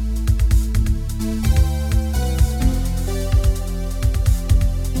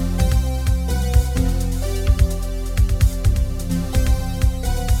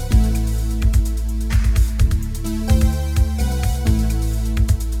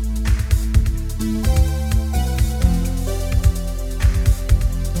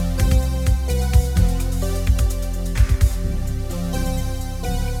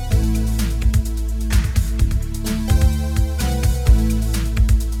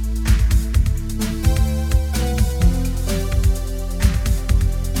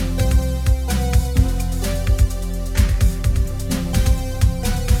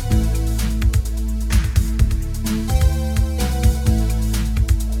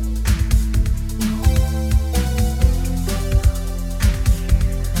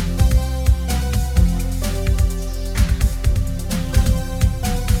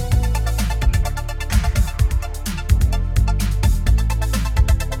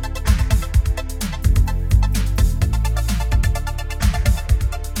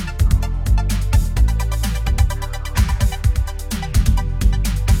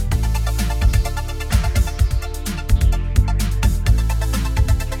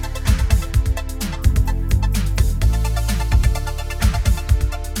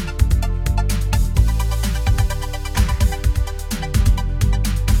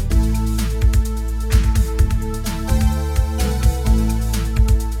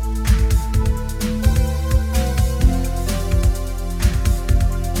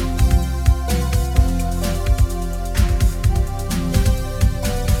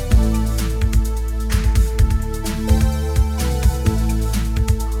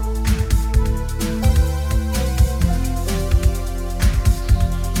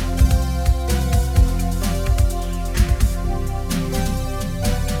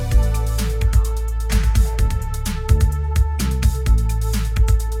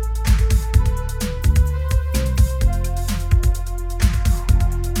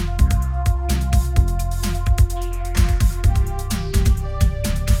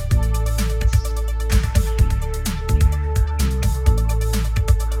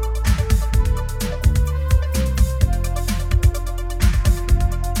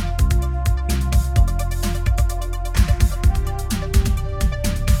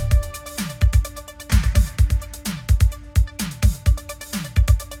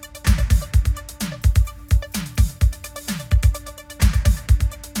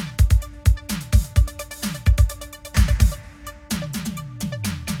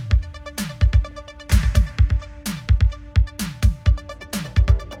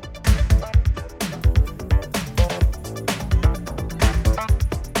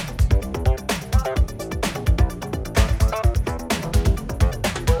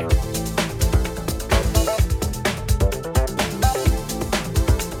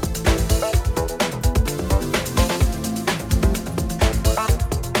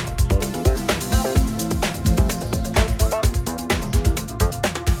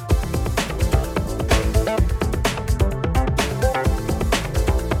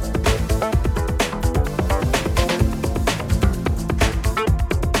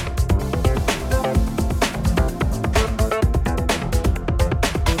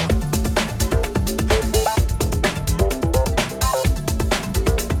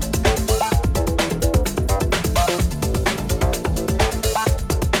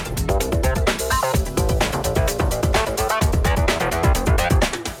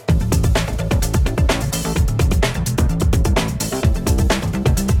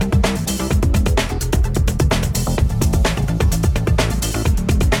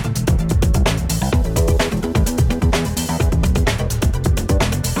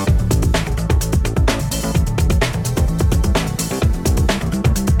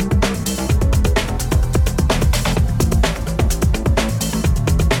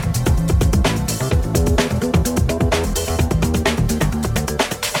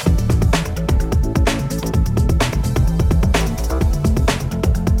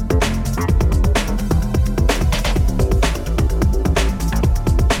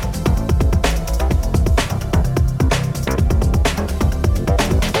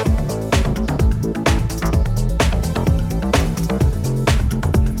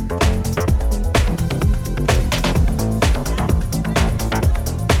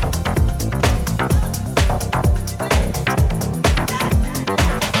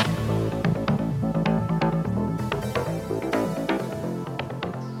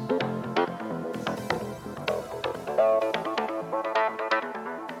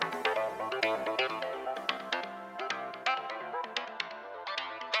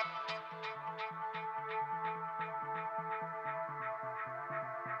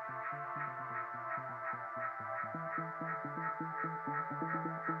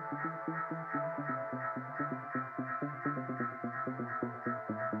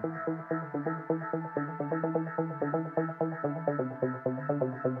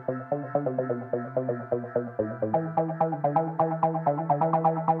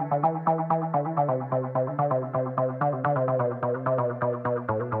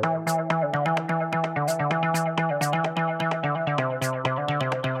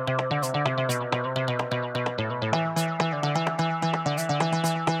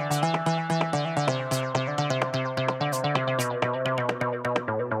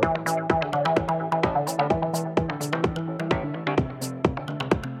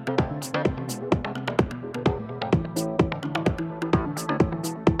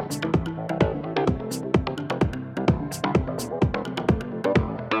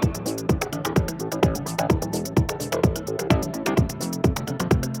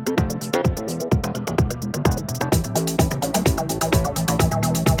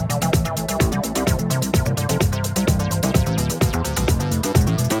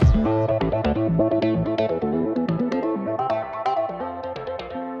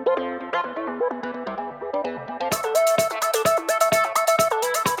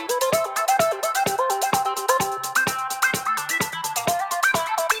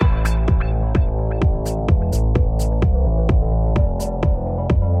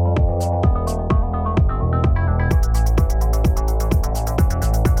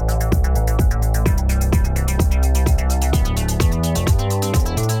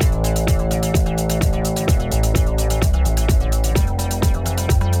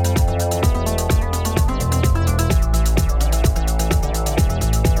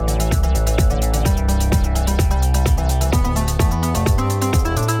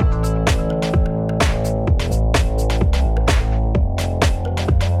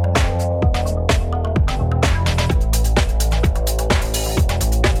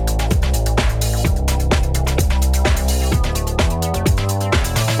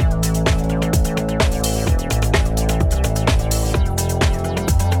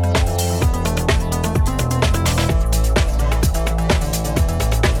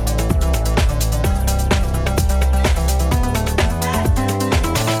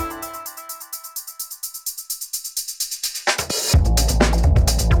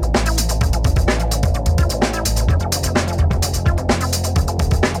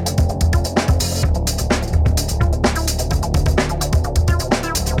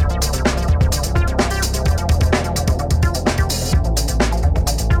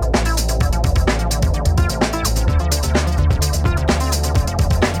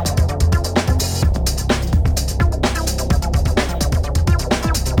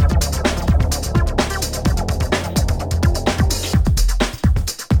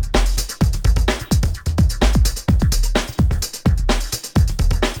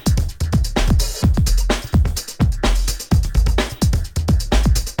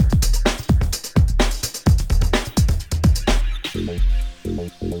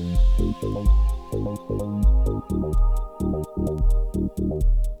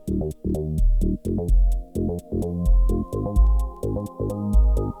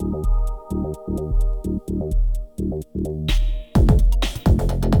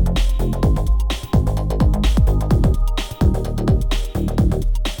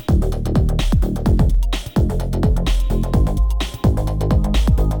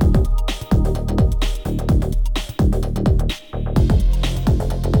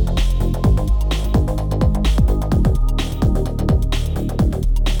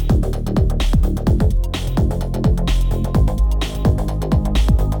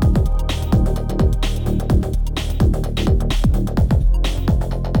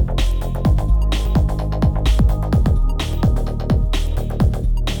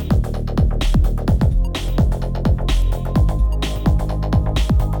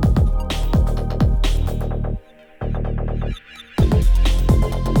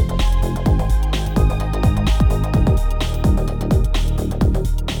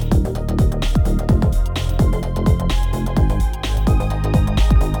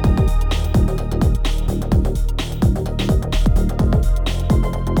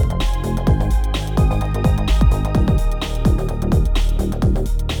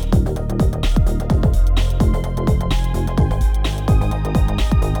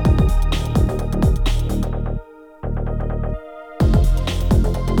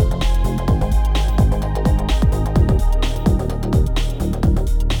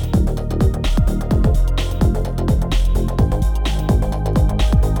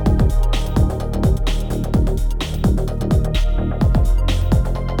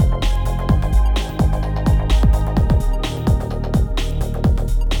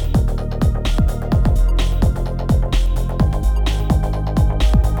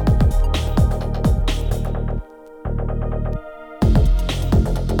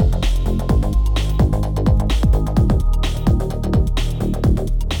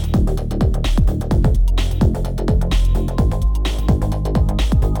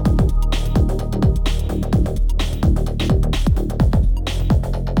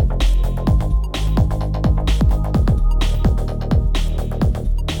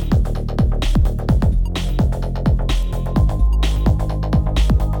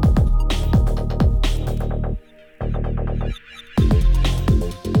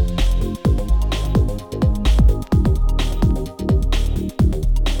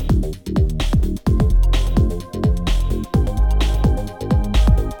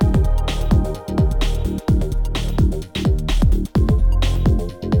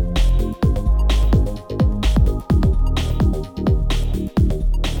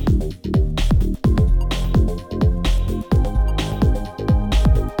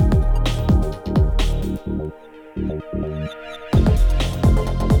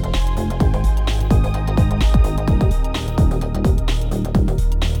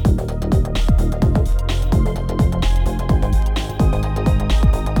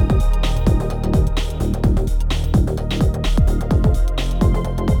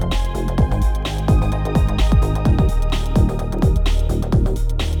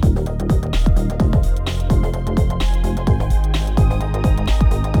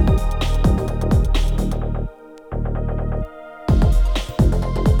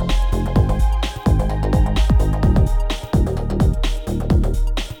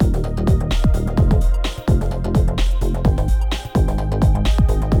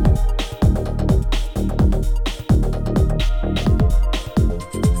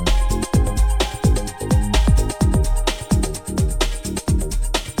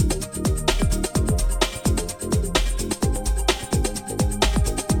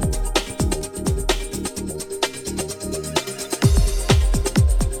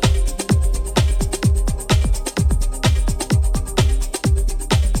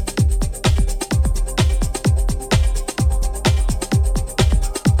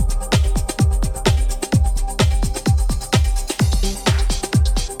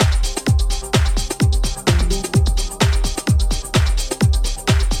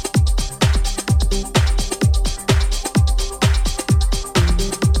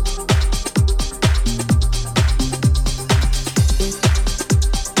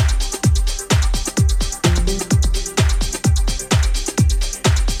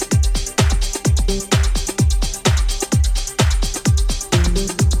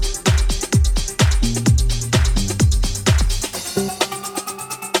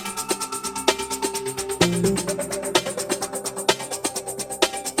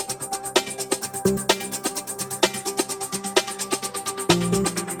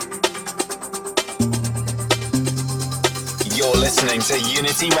 You're listening to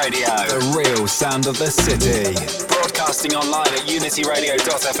Unity Radio, the real sound of the city. Broadcasting online at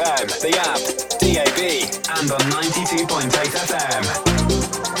unityradio.fm, the app, DAB, and on 92.8 FM.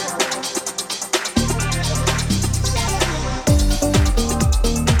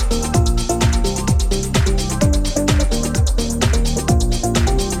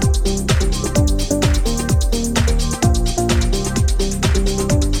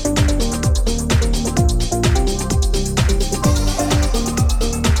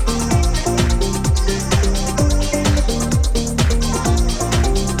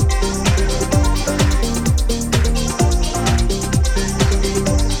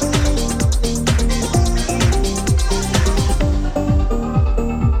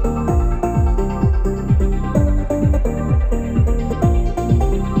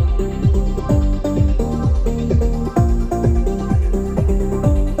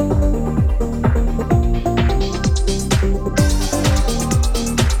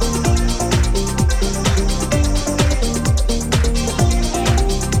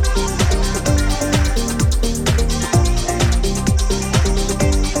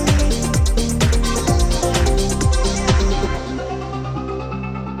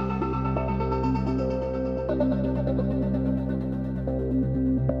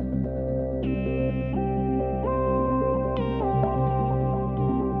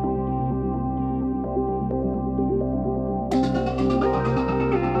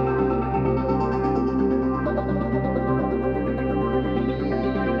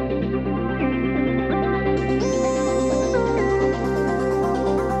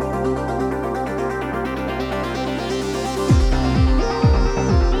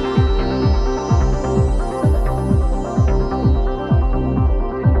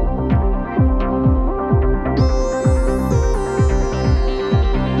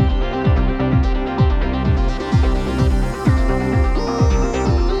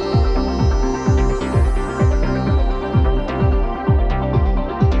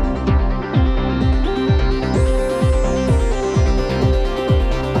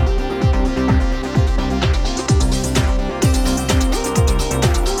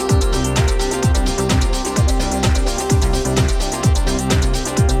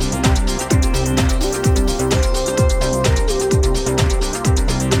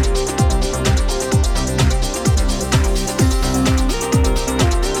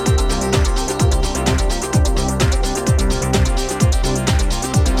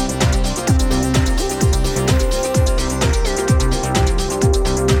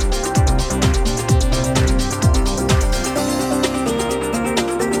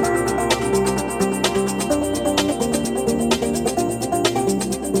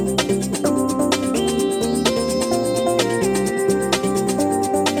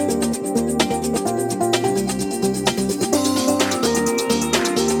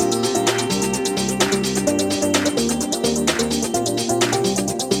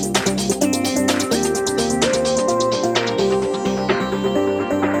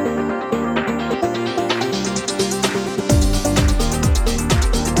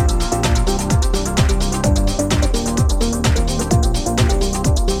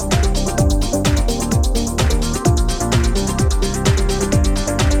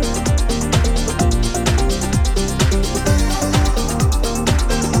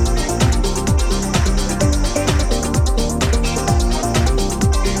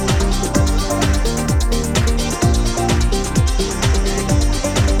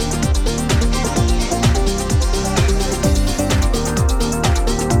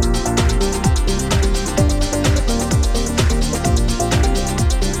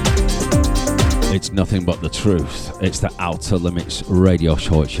 Nothing but the truth. It's the Outer Limits radio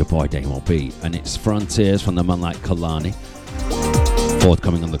show. It's your boy DAMO B, and it's Frontiers from the man like Kalani,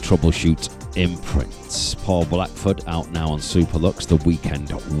 forthcoming on the Troubleshoot imprint. Paul Blackford out now on Superlux. The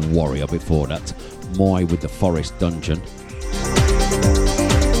Weekend Warrior before that. Moy with the Forest Dungeon,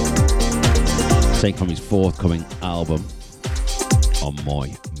 taken from his forthcoming album on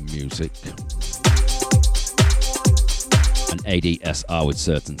Moy Music. And ADSR with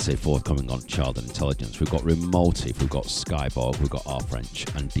Certainty forthcoming on Child and Intelligence. We've got Remotif, we've got Skyborg, we've got R French,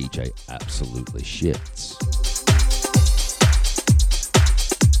 and DJ Absolutely Shit.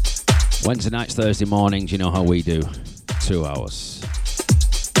 Wednesday nights, Thursday mornings, you know how we do. 2 hours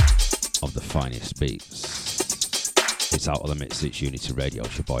of the finest beats. It's Outer Limits, it's Unity Radio,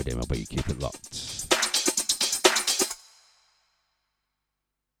 it's your boy Damo, but you keep it locked.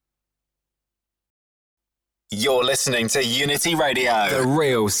 You're listening to Unity Radio, the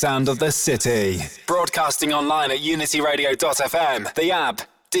real sound of the city. Broadcasting online at unityradio.fm, the app,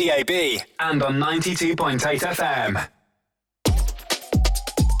 DAB, and on 92.8 FM.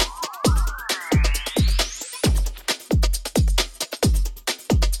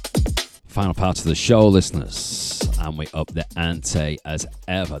 Final part of the show, listeners, and we up the ante as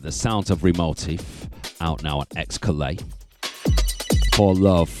ever. The Sounds of Remotif, out now on X-Kalay. For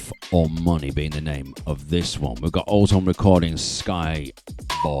Love or Money being the name of this one. We've got Ozone Recordings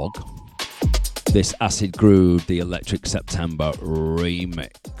Skyborg. This Acid Groove, the Electric September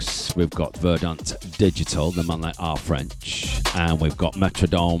remix. We've got Verdant Digital, the man like R French. And we've got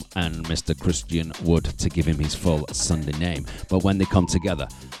Metrodome and Mr. Christian Wood to give him his full Sunday name. But when they come together,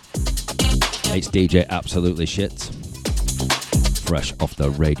 it's DJ Absolutely Shit. Fresh off the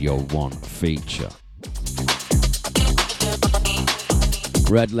Radio 1 feature.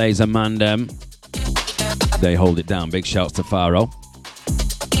 Red Laser Mandem, they hold it down. Big shouts to Faro.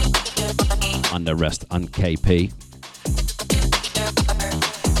 And the rest on KP.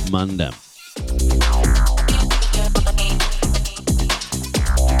 Mandem.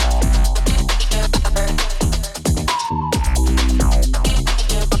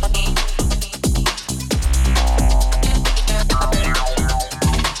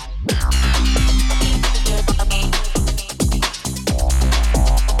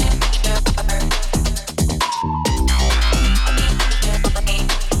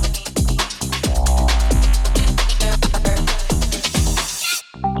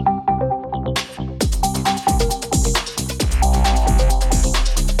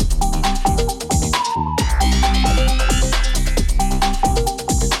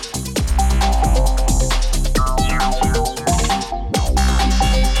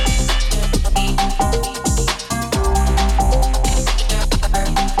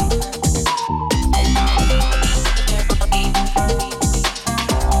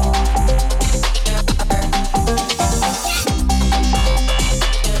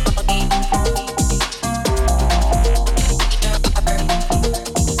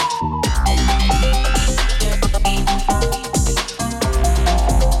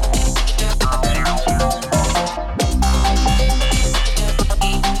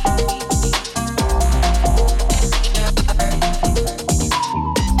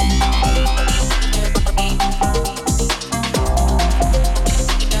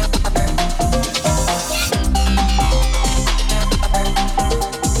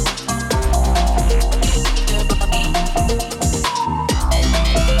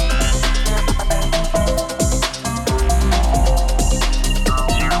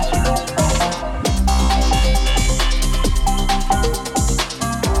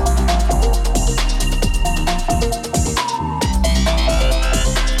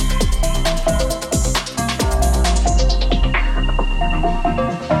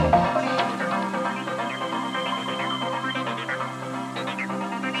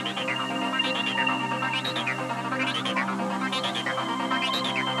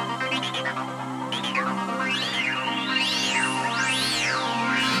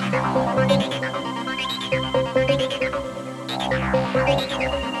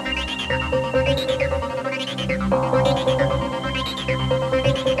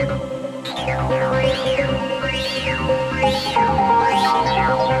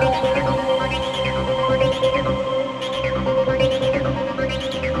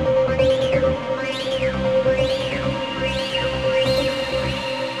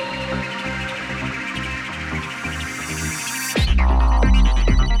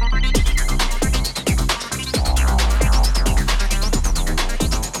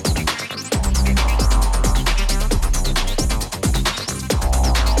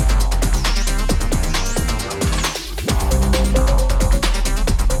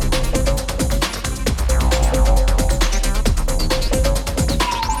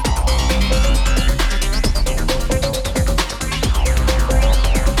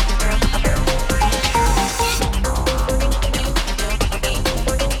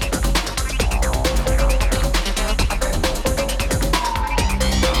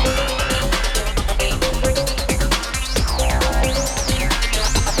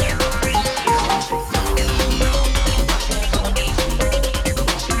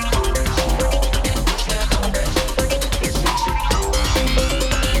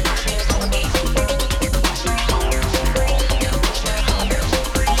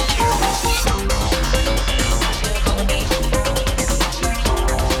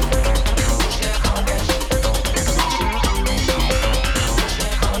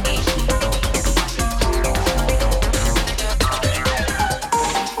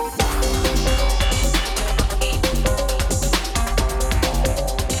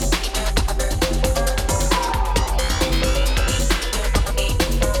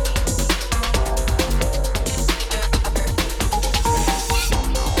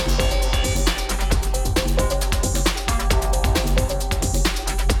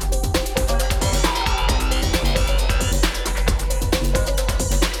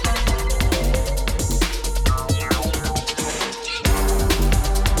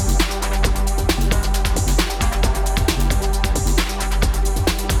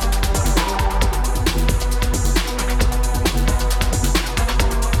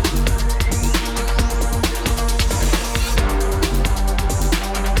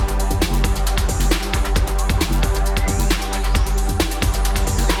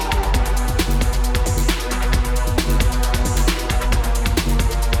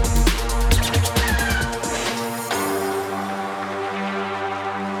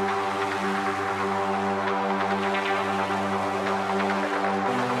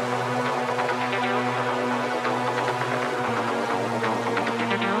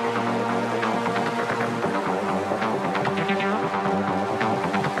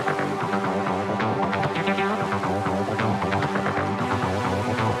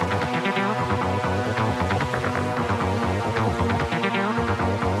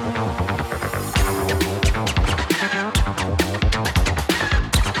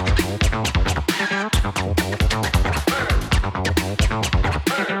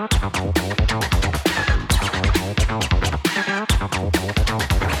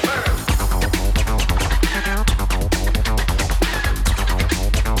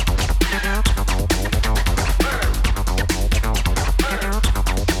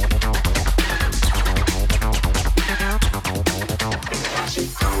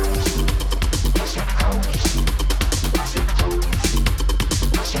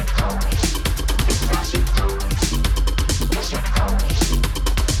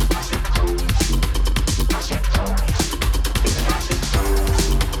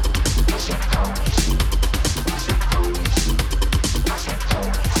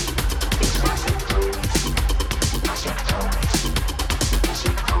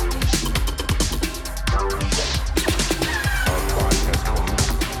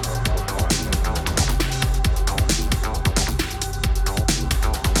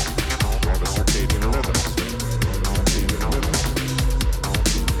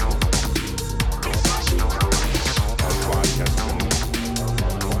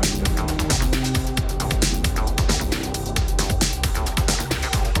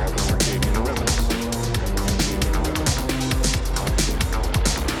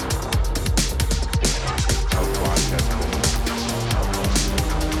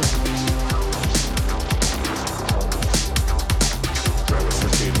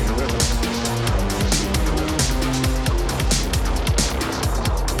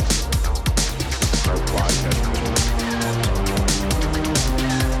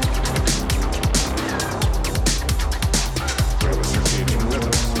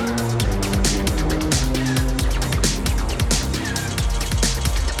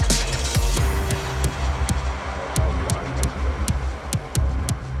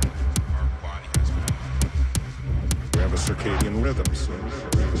 circadian rhythms.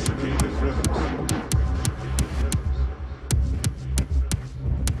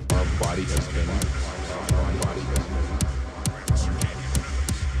 Our body has been.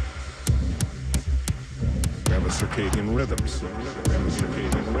 We have a circadian rhythms.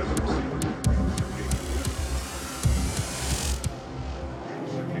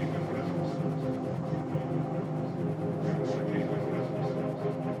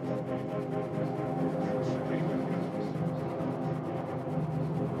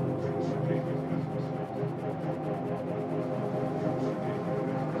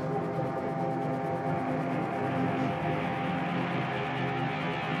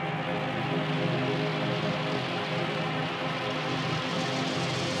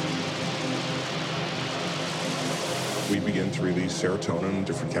 We begin to release serotonin and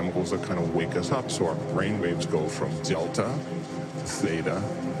different chemicals that kind of wake us up. So our brain waves go from delta to theta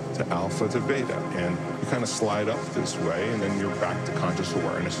to alpha to beta. And you kind of slide up this way, and then you're back to conscious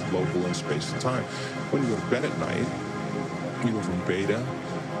awareness, local in space and time. When you go to bed at night, you go from beta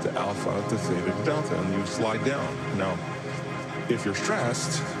to alpha to theta to delta, and you slide down. Now, if you're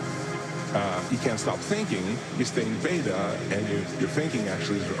stressed, you can't stop thinking. You stay in beta, and your thinking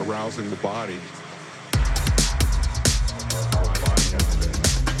actually is arousing the body.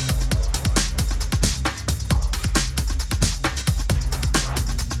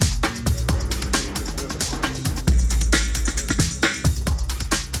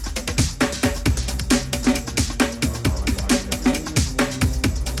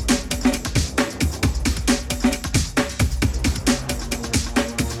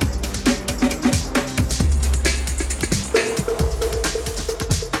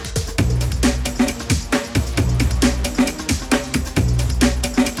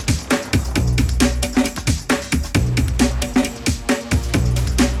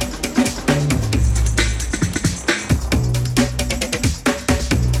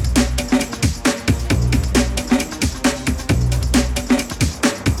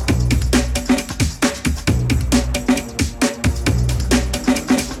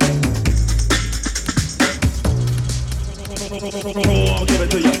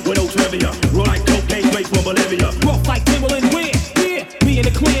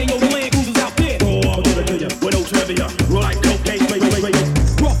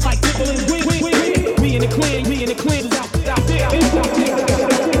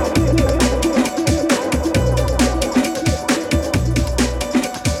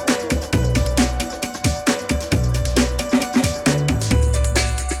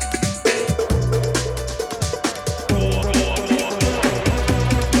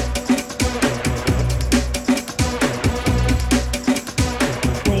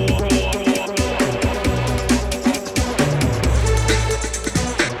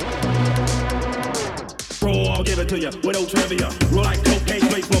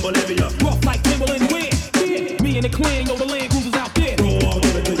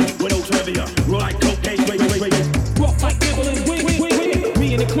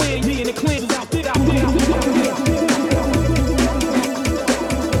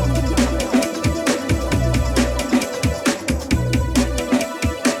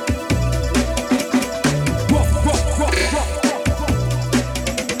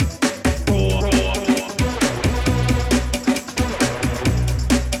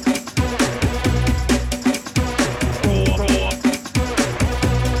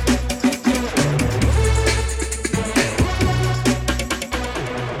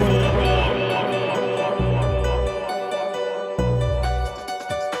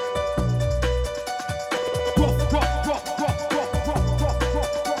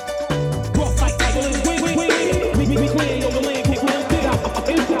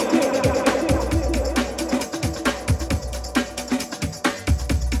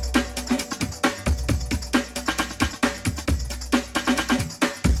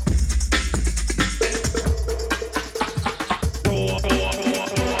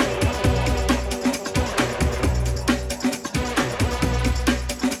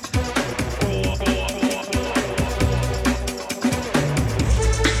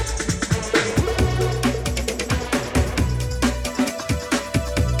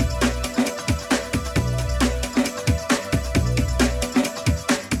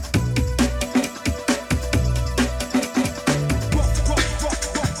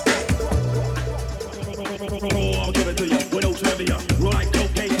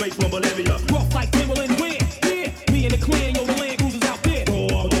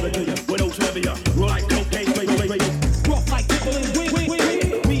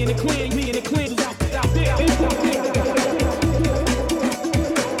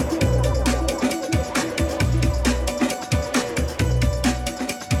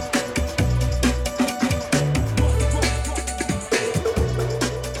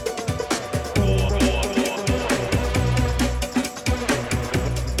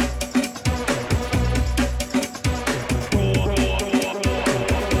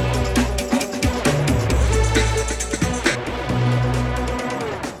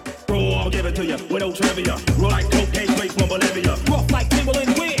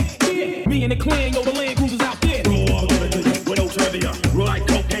 Me and the clan, yo, the Land Cruisers out there. Roll, with no trivia. Roll like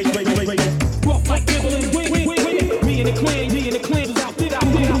cocaine, rough like Timberland, win. Me and the clan is out there, out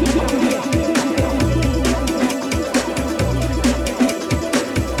there.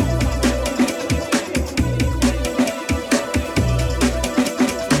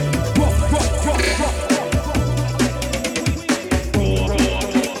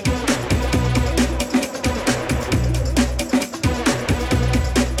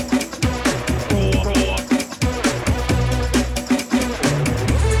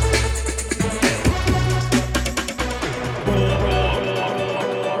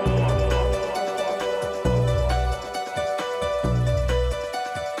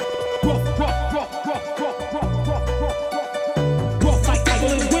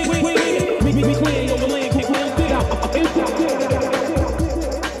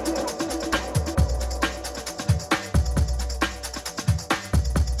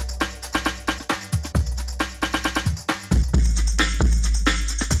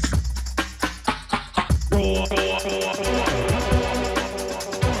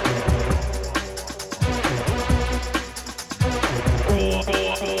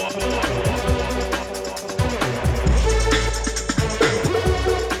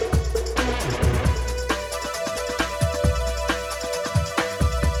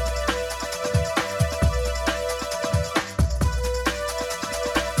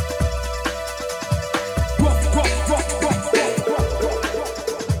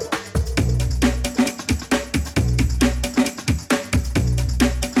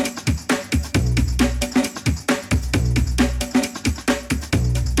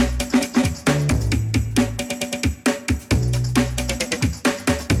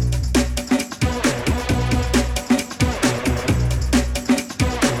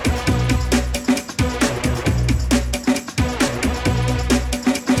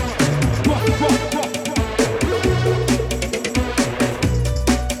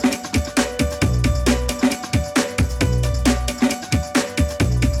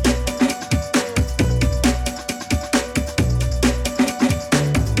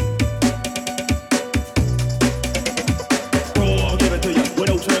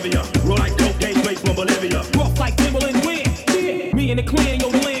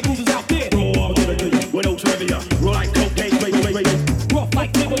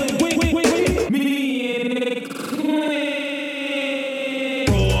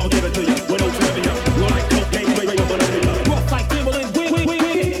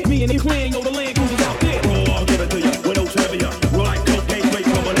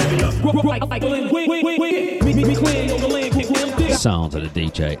 Sounds of the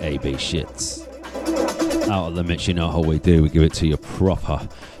DJ AB shits. Out of limits, you know how we do. We give it to you proper.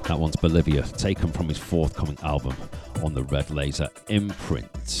 That one's Bolivia, taken from his forthcoming album on the Red Laser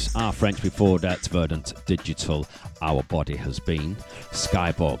imprint. R French before that, Verdant Digital, Our Body Has Been.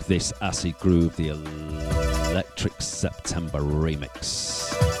 Skyborg, This Acid Groove, the Electric September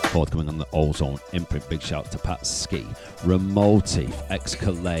remix. Forthcoming on the Ozone imprint. Big shout to Pat Ski. Remotif,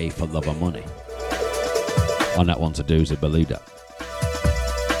 X-Kalay for Love and Money. On that one to Doozy, believe that.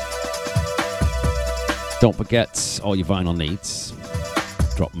 Don't forget all your vinyl needs.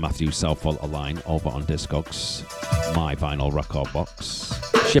 Drop Matthew Southall a line over on Discogs, my vinyl record box.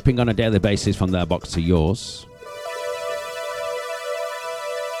 Shipping on a daily basis from their box to yours.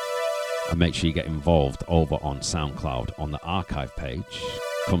 And make sure you get involved over on SoundCloud on the archive page.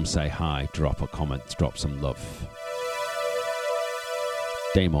 Come say hi, drop a comment, drop some love.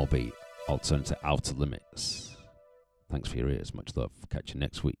 DAMO beat, alternative Outer Limits. Thanks for your ears, much love. Catch you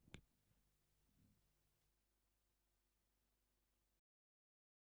next week.